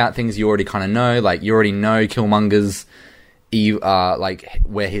talking about things you already kind of know, like you already know Killmonger's, like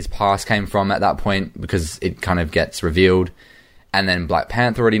where his past came from at that point because it kind of gets revealed, and then Black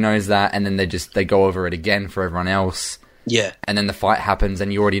Panther already knows that, and then they go over it again for everyone else. Yeah, and then the fight happens,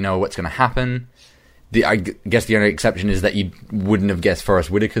 and you already know what's going to happen. I guess the only exception is that you wouldn't have guessed Forrest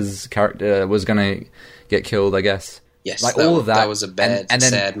Whitaker's character was going to get killed. I guess. Yes, like all of that. That was a bad, and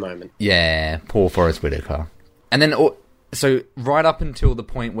then, sad moment. Yeah, poor Forrest Whitaker, and then. So right up until the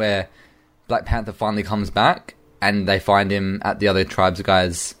point where Black Panther finally comes back and they find him at the other tribes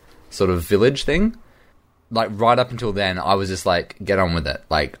guys' sort of village thing, like right up until then, I was just like, get on with it.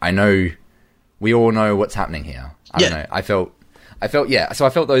 Like, I know, we all know what's happening here. I don't know. I felt I felt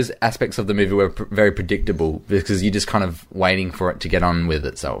those aspects of the movie were very predictable because you're just kind of waiting for it to get on with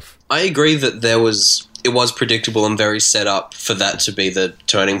itself. I agree that it was predictable and very set up for that to be the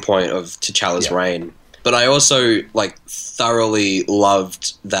turning point of T'Challa's reign. But I also, thoroughly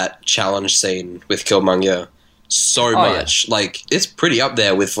loved that challenge scene with Killmonger so much. Yeah. It's pretty up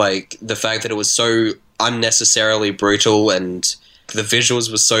there with, the fact that it was so unnecessarily brutal, and the visuals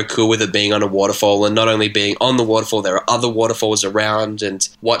were so cool with it being on a waterfall, and not only being on the waterfall, there are other waterfalls around, and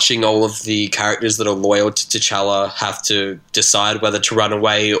watching all of the characters that are loyal to T'Challa have to decide whether to run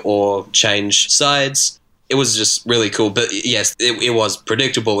away or change sides. It was just really cool. But yes, it was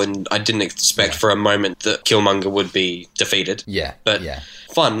predictable, and I didn't expect for a moment that Killmonger would be defeated. Yeah. But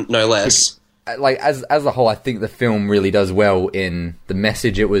fun, no less. As a whole, I think the film really does well in the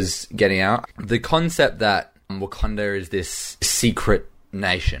message it was getting out. The concept that Wakanda is this secret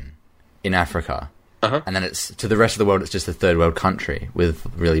nation in Africa, and then it's to the rest of the world, it's just a third world country with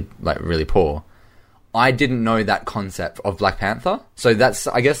really poor. I didn't know that concept of Black Panther. So that's,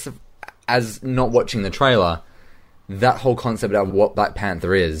 I guess, as not watching the trailer, that whole concept of what Black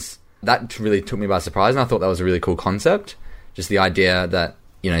Panther is, that really took me by surprise, and I thought that was a really cool concept. Just the idea that,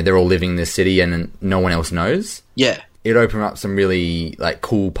 they're all living in this city and no one else knows. Yeah. It opened up some really,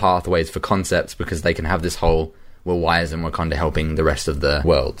 cool pathways for concepts, because they can have this whole, well, why isn't Wakanda helping the rest of the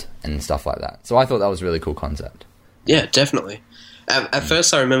world and stuff like that. So I thought that was a really cool concept. Yeah, definitely. At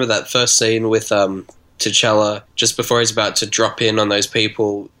first, I remember that first scene with T'Challa, just before he's about to drop in on those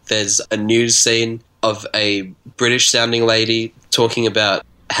people, there's a news scene of a British-sounding lady talking about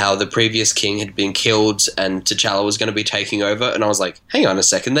how the previous king had been killed and T'Challa was going to be taking over, and I was like, hang on a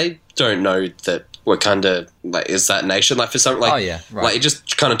second, they don't know that Wakanda is that nation, for something it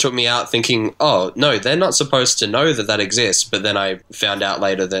just kind of took me out thinking, oh no, they're not supposed to know that exists. But then I found out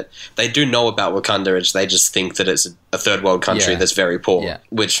later that they do know about Wakanda, they just think that it's a third world country that's very poor,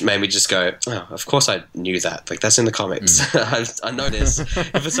 which made me just go, oh, of course I knew that, that's in the comics. I know this.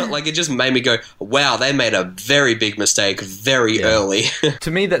 If it's not, it just made me go, wow, they made a very big mistake very early. To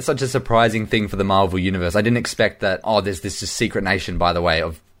me, that's such a surprising thing for the Marvel universe. I didn't expect that, there's this secret nation, by the way,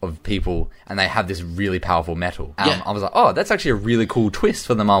 of people, and they have this really powerful metal. I was like, that's actually a really cool twist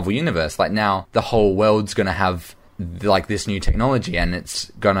for the Marvel universe. Now the whole world's going to have this new technology, and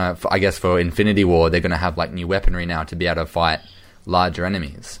it's going to, I guess for Infinity War, they're going to have new weaponry now to be able to fight larger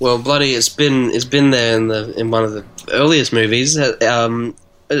enemies. Well, bloody, it's been there in one of the earliest movies.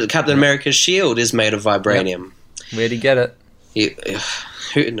 Captain America's shield is made of vibranium. Yep. Where'd he get it?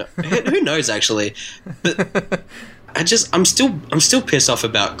 Who knows, actually? But I'm still pissed off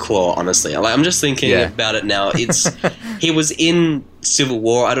about Claw, honestly. I'm just thinking about it now. He was in Civil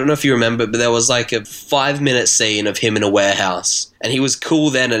War. I don't know if you remember, but there was a 5-minute scene of him in a warehouse, and he was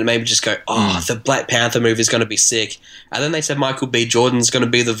cool then, and it made me just go, the Black Panther movie is going to be sick. And then they said Michael B. Jordan's going to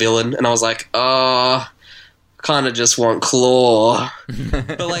be the villain, and I was like, kind of just want Claw.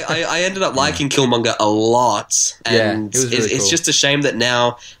 But I ended up liking Killmonger a lot, and it's just a shame that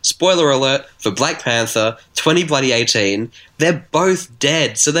now, spoiler alert for Black Panther 2018, they're both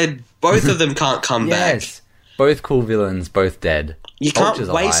dead, so both of them can't come back. Both cool villains, both dead. You can't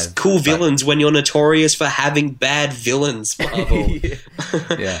waste cool villains when you're notorious for having bad villains, Marvel.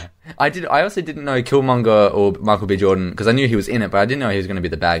 Yeah. I also didn't know Killmonger or Michael B. Jordan, because I knew he was in it, but I didn't know he was going to be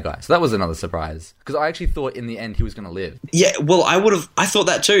the bad guy. So that was another surprise. Because I actually thought in the end he was going to live. Yeah, well, I thought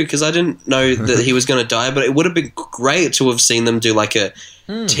that too, because I didn't know that he was going to die, but it would have been great to have seen them do a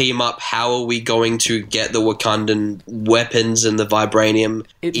team up. How are we going to get the Wakandan weapons and the vibranium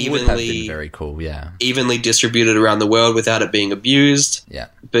would have been very cool, evenly distributed around the world without it being abused. Yeah.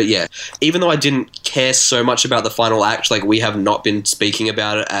 But yeah, even though I didn't care so much about the final act, we have not been speaking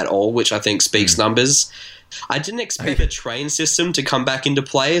about it at all, which I think speaks numbers. I didn't expect a train system to come back into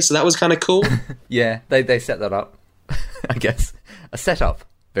play, so that was kind of cool. Yeah, they set that up, I guess. A setup.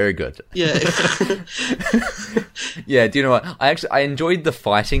 Very good. Yeah. Yeah, do you know what? I enjoyed the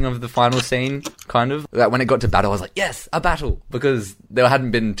fighting of the final scene, kind of. When it got to battle, I was like, yes, a battle! Because there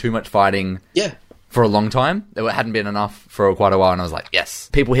hadn't been too much fighting for a long time. There hadn't been enough for quite a while, and I was like, yes.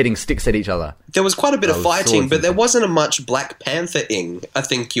 People hitting sticks at each other. There was quite a bit of fighting, but there wasn't a much Black Panther-ing, I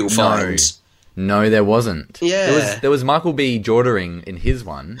think you'll find. No, there wasn't. Yeah. There was Michael B. Jordan in his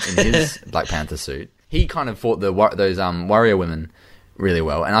Black Panther suit. He kind of fought those warrior women really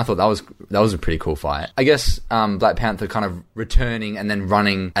well, and I thought that was a pretty cool fight. I guess Black Panther kind of returning and then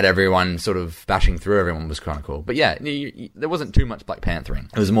running at everyone, sort of bashing through everyone, was kind of cool. But yeah, there wasn't too much Black Panthering.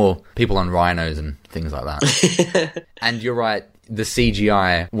 It was more people on rhinos and things like that. And you're right, the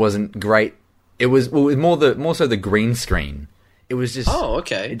CGI wasn't great. It was more so the green screen. It was just... Oh,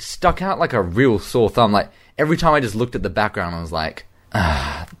 okay. It stuck out like a real sore thumb. every time I just looked at the background, I was like,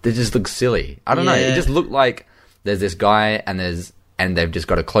 they just look silly. I don't know. It just looked like there's this guy and they've just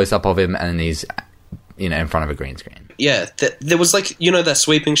got a close up of him and he's, in front of a green screen. Yeah, there was like, that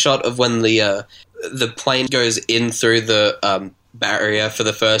sweeping shot of when the plane goes in through the barrier for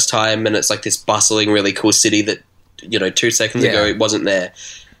the first time, and it's like this bustling, really cool city that 2 seconds ago it wasn't there.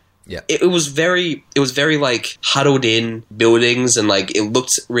 Yeah, it was very like huddled in buildings, and like it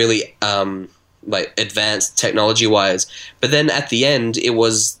looked really like advanced technology wise. But then at the end, it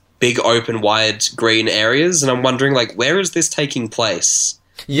was big open, wide green areas, and I'm wondering like, where is this taking place?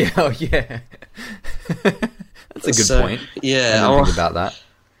 Yeah, yeah. That's a good point. Yeah, I didn't think about that.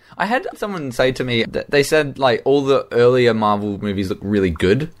 I had someone say to me that they said like all the earlier Marvel movies look really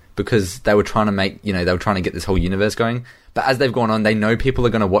good because they were trying to make, they were trying to get this whole universe going. But as they've gone on, they know people are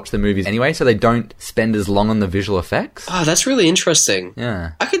going to watch the movies anyway, so they don't spend as long on the visual effects. Oh, that's really interesting.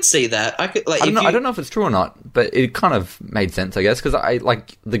 Yeah, I could see that. I don't know if it's true or not, but it kind of made sense, I guess, because I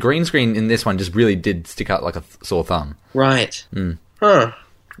like the green screen in this one just really did stick out like a sore thumb. Right. Huh.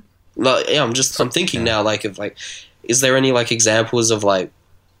 Like, yeah, I'm thinking now, like, of like, is there any like examples of like,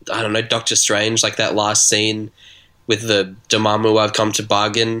 I don't know, Doctor Strange, like that last scene with the Dormammu, I've come to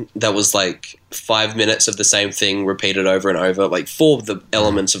bargain, that was like 5 minutes of the same thing repeated over and over, like for the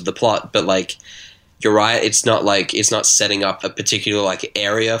elements of the plot, but like, you're right, it's not setting up a particular like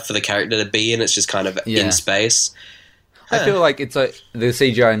area for the character to be in, it's just kind of in space. I feel like it's like the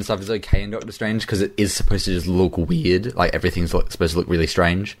CGI and stuff is okay in Doctor Strange because it is supposed to just look weird, like everything's supposed to look really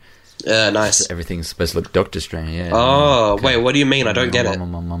strange. Nice. Everything's supposed to look Doctor Strange, yeah. Oh, okay. Wait, what do you mean? I don't get it.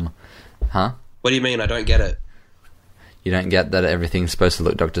 Huh? What do you mean? I don't get it. You don't get that everything's supposed to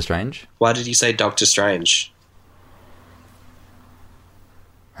look Doctor Strange? Why did you say Doctor Strange?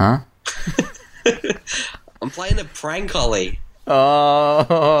 Huh? I'm playing a prank, Ollie.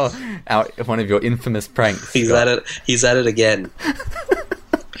 Oh, one of your infamous pranks. He's at it again.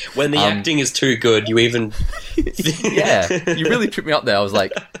 When the acting is too good, you even... Yeah, you really tripped me up there. I was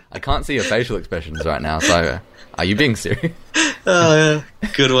like, I can't see your facial expressions right now, so are you being serious? Oh, yeah.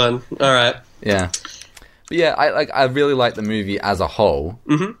 Good one. All right. Yeah. But yeah, I really like the movie as a whole.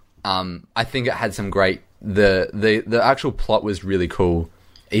 Mm-hmm. I think it had some great... The actual plot was really cool,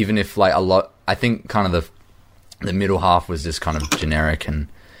 even if like a lot... I think kind of the middle half was just kind of generic and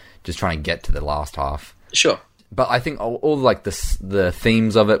just trying to get to the last half. Sure. But I think all like the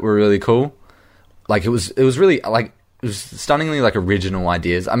themes of it were really cool. Like it was really like it was stunningly like original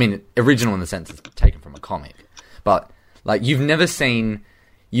ideas. I mean, original in the sense it's taken from a comic, but like you've never seen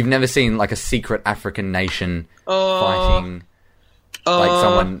like a secret African nation fighting like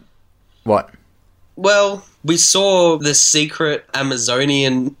someone. What? Well, we saw the secret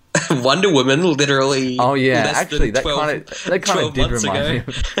Amazonian Wonder Woman literally. Oh yeah, actually that kind of did remind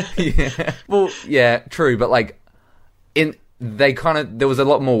me. Yeah. Well, yeah, true, but like there was a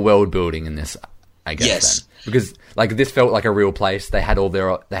lot more world building in this, I guess. Yes. Then. Because like this felt like a real place. They had all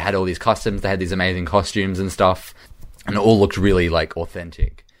these customs, they had these amazing costumes and stuff, and it all looked really like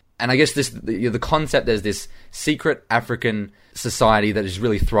authentic. And I guess the concept, there's this secret African society that is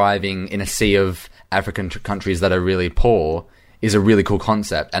really thriving in a sea of African countries that are really poor, is a really cool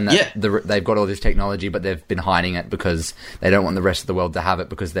concept. And that they've got all this technology, but they've been hiding it because they don't want the rest of the world to have it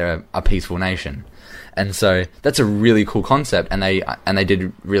because they're a peaceful nation. And so that's a really cool concept, and they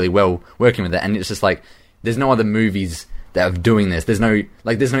did really well working with it. And it's just like, there's no other movies that are doing this. There's no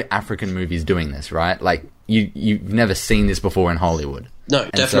African movies doing this, right? Like you've never seen this before in Hollywood. No,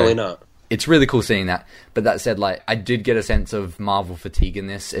 definitely not. It's really cool seeing that. But that said, like, I did get a sense of Marvel fatigue in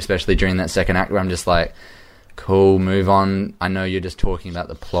this, especially during that second act where I'm just like, cool, move on. I know you're just talking about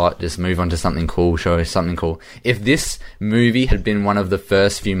the plot. Just move on to something cool. Show us something cool. If this movie had been one of the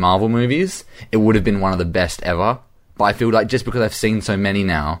first few Marvel movies, it would have been one of the best ever. But I feel like just because I've seen so many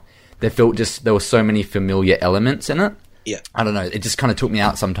now, there were so many familiar elements in it. Yeah. I don't know. It just kind of took me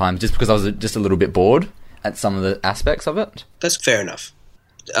out sometimes just because I was just a little bit bored at some of the aspects of it. That's fair enough.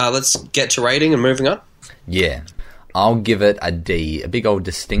 Let's get to rating and moving on. Yeah. I'll give it a D, a big old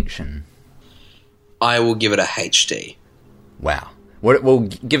distinction. I will give it a HD. Wow. Well,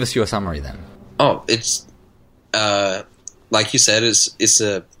 give us your summary then. Oh, it's like you said, it's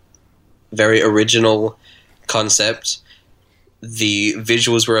a very original concept. The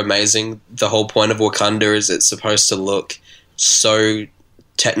visuals were amazing. The whole point of Wakanda is it's supposed to look so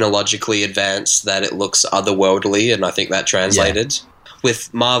technologically advanced that it looks otherworldly, and I think that translated. Yeah.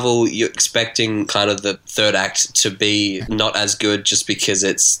 With Marvel, you're expecting kind of the third act to be not as good just because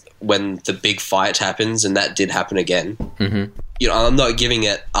it's when the big fight happens, and that did happen again. Mm-hmm. You know, I'm not giving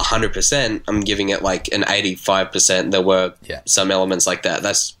it 100%. I'm giving it like an 85%. There were some elements like that.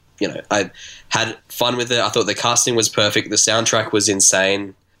 That's I had fun with it. I thought the casting was perfect. The soundtrack was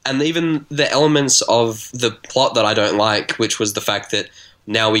insane. And even the elements of the plot that I don't like, which was the fact that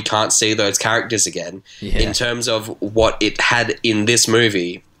now we can't see those characters again. Yeah. In terms of what it had in this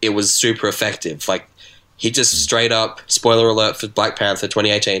movie, it was super effective. Like, he just straight up, spoiler alert for Black Panther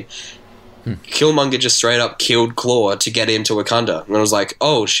 2018, Killmonger just straight up killed Claw to get into Wakanda. And I was like,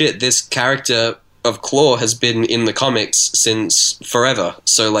 oh shit, this character of Claw has been in the comics since forever.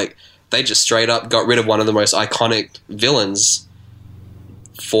 So, like, they just straight up got rid of one of the most iconic villains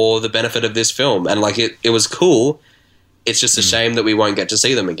for the benefit of this film. And, like, it was cool. It's just a shame that we won't get to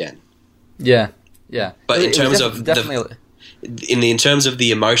see them again. Yeah. But in terms of definitely... in terms of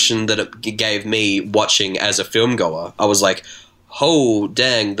the emotion that it gave me watching as a film goer, I was like, oh,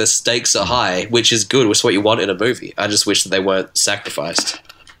 dang, the stakes are high, which is good. It's what you want in a movie. I just wish that they weren't sacrificed.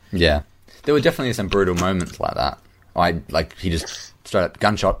 Yeah. There were definitely some brutal moments like that. He just straight up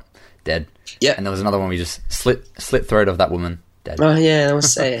gunshot, dead. Yeah. And there was another one where he just slit throat of that woman, dead. Oh, yeah, that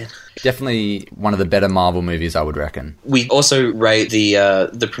was sad. Definitely one of the better Marvel movies, I would reckon. We also rate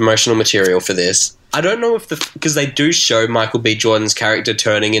the promotional material for this. I don't know if because they do show Michael B. Jordan's character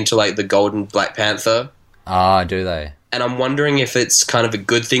turning into, like, the golden Black Panther. Ah, do they? And I'm wondering if it's kind of a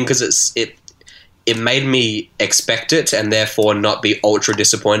good thing, because it made me expect it and therefore not be ultra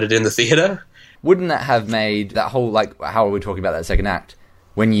disappointed in the theater. Wouldn't that have made that whole, like, how are we talking about that second act?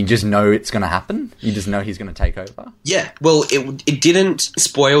 When you just know it's going to happen? You just know he's going to take over? Yeah, well, it didn't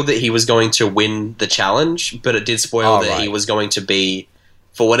spoil that he was going to win the challenge, but it did spoil that he was going to be,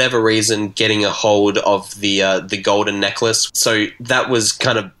 for whatever reason, getting a hold of the golden necklace. So that was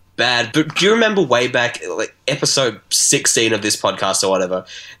kind of bad. But do you remember way back, like episode 16 of this podcast or whatever,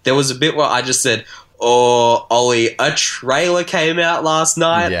 there was a bit where I just said, oh, Ollie, a trailer came out last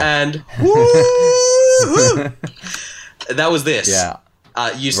night and woo! That was this. Yeah.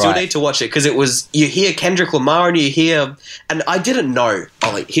 You still need to watch it, because it was, you hear Kendrick Lamar and you hear, and I didn't know,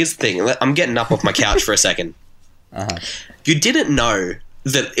 Ollie, here's the thing, I'm getting up off my couch for a second. Uh-huh. You didn't know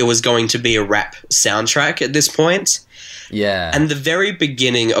that it was going to be a rap soundtrack at this point. Yeah. And the very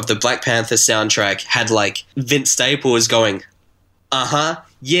beginning of the Black Panther soundtrack had, like, Vince Staples going,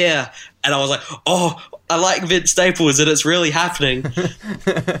 yeah. And I was like, oh, I like Vince Staples and it's really happening.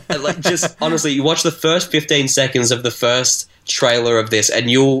 And, like, just, honestly, you watch the first 15 seconds of the first trailer of this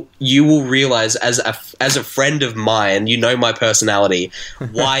and you will realize, as a friend of mine, you know my personality,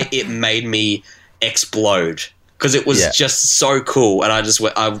 why it made me explode. Because it was just so cool, and I just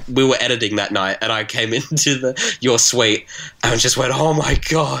went. We were editing that night, and I came into your suite, and I just went, "Oh my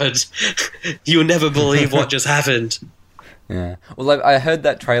god, you'll never believe what just happened." Yeah. Well, I heard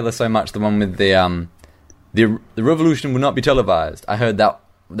that trailer so much. The one with the revolution will not be televised. I heard that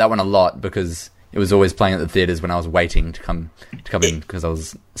one a lot because it was always playing at the theaters when I was waiting to come in, because I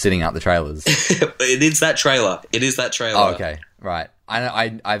was sitting out the trailers. It is that trailer. Oh, okay, right.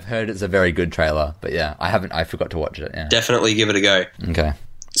 I've heard it's a very good trailer, but yeah, I forgot to watch it. Yeah. Definitely give it a go. Okay.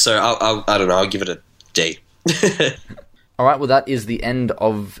 So I don't know. I'll give it a D. All right. Well, that is the end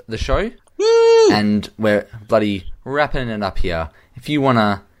of the show. Woo! And we're bloody wrapping it up here. If you want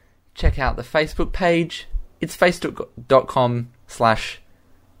to check out the Facebook page, it's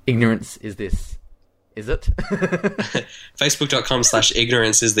facebook.com/ignorance is this. Is it?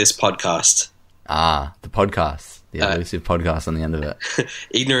 Facebook.com/ignorance is this podcast. Ah, the podcast. The elusive podcast on the end of it.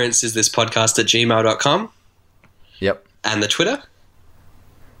 Ignorance is this podcast at gmail.com. Yep. And the Twitter?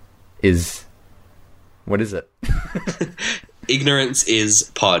 What is it? Ignorance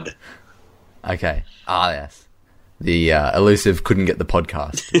is pod. Okay. Ah, yes. The elusive couldn't get the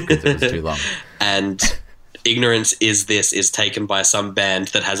podcast because it was too long. And Ignorance is this is taken by some band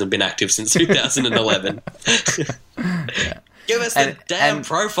that hasn't been active since 2011. Yeah. Give us the damn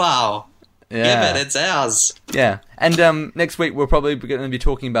profile. Yeah. Give it, it's ours. Yeah. And next week we're probably going to be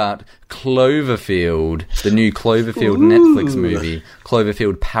talking about Cloverfield, the new Cloverfield Netflix movie,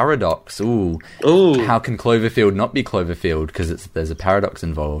 Cloverfield Paradox. Ooh. How can Cloverfield not be Cloverfield? Because there's a paradox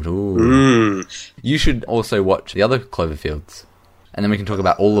involved. Ooh. You should also watch the other Cloverfields, and then we can talk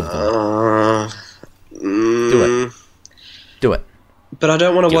about all of them. Do it. But I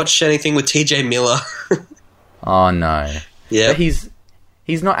don't want to watch anything with TJ Miller. Oh no. Yeah. But he's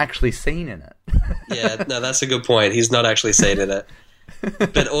not actually seen in it. Yeah, no, that's a good point. He's not actually seen in it.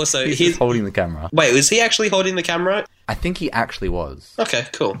 But also, he's just holding the camera. Wait, was he actually holding the camera? I think he actually was. Okay,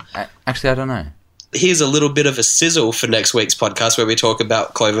 cool. Actually, I don't know. Here's a little bit of a sizzle for next week's podcast where we talk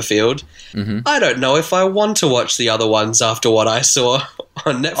about Cloverfield. Mm-hmm. I don't know if I want to watch the other ones after what I saw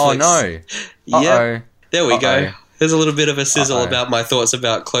on Netflix. Oh, no. Yeah. There we go. There's a little bit of a sizzle about my thoughts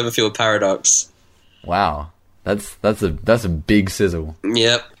about Cloverfield Paradox. Wow. That's a big sizzle.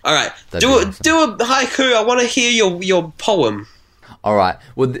 Yep. All right. That'd be awesome. Do a haiku. I want to hear your poem. All right.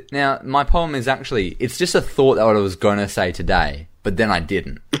 Well, now my poem is actually, it's just a thought that I was going to say today, but then I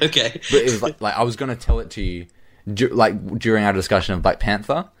didn't. Okay. But it was like I was going to tell it to you, during our discussion of Black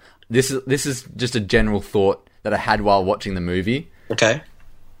Panther. This is just a general thought that I had while watching the movie. Okay.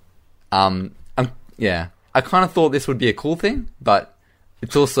 Yeah. I kind of thought this would be a cool thing, but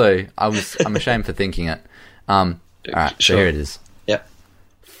it's also I'm ashamed for thinking it. All right. Sure. So here it is. Yep.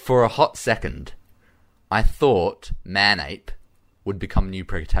 For a hot second, I thought Manape would become new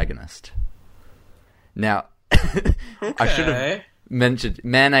protagonist. Now, I should have mentioned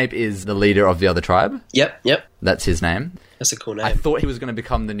Manape is the leader of the other tribe. Yep. That's his name. That's a cool name. I thought he was going to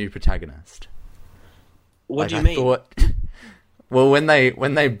become the new protagonist. What do you mean? Well, when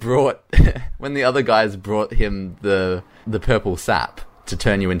the other guys brought him the purple sap to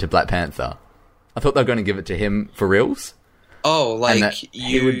turn you into Black Panther, I thought they were going to give it to him for reals. Oh, like and that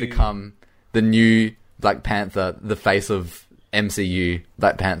he would become the new Black Panther, the face of MCU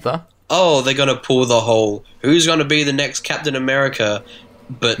Black Panther. Oh, they're going to pull the whole who's going to be the next Captain America,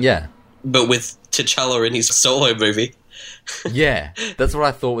 but with T'Challa in his solo movie. Yeah, that's what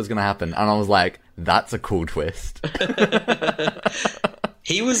I thought was going to happen, and I was like, that's a cool twist.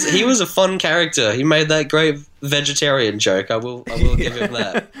 He was a fun character. He made that great vegetarian joke. I will give him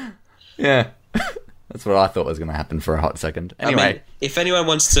that. Yeah. That's what I thought was going to happen for a hot second. Anyway. I mean, if anyone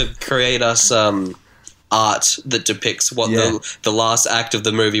wants to create us art that depicts what the last act of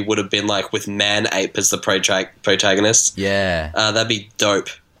the movie would have been like with Manape as the protagonist, that'd be dope.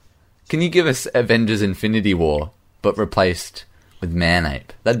 Can you give us Avengers Infinity War, but replaced with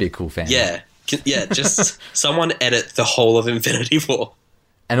Manape? That'd be a cool fan. Yeah, just someone edit the whole of Infinity War.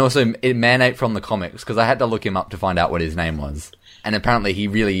 And also Manape from the comics, because I had to look him up to find out what his name was. And apparently he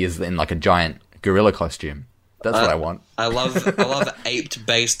really is in like a giant gorilla costume. That's what I want. I love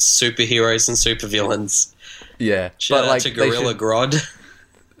aped-based superheroes and supervillains. Yeah. Shout out to Gorilla Grodd.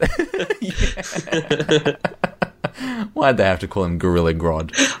 Why'd they have to call him Gorilla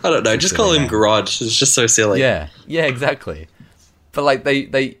Grodd? I don't know. Just call him Grodd. It's just so silly. Yeah. Yeah, exactly. But like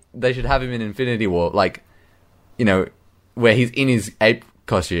they should have him in Infinity War, like, you know, where he's in his ape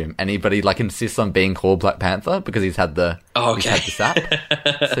costume but he like insists on being called Black Panther because he's had the sap.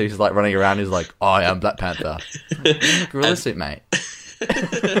 So he's like running around, he's like, oh, I'm Black Panther. Gorilla suit, mate.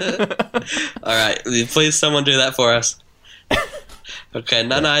 Alright, please someone do that for us. Okay,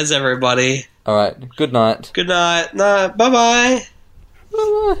 eyes everybody. Alright, good night. Good night. Bye-bye.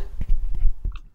 Bye-bye.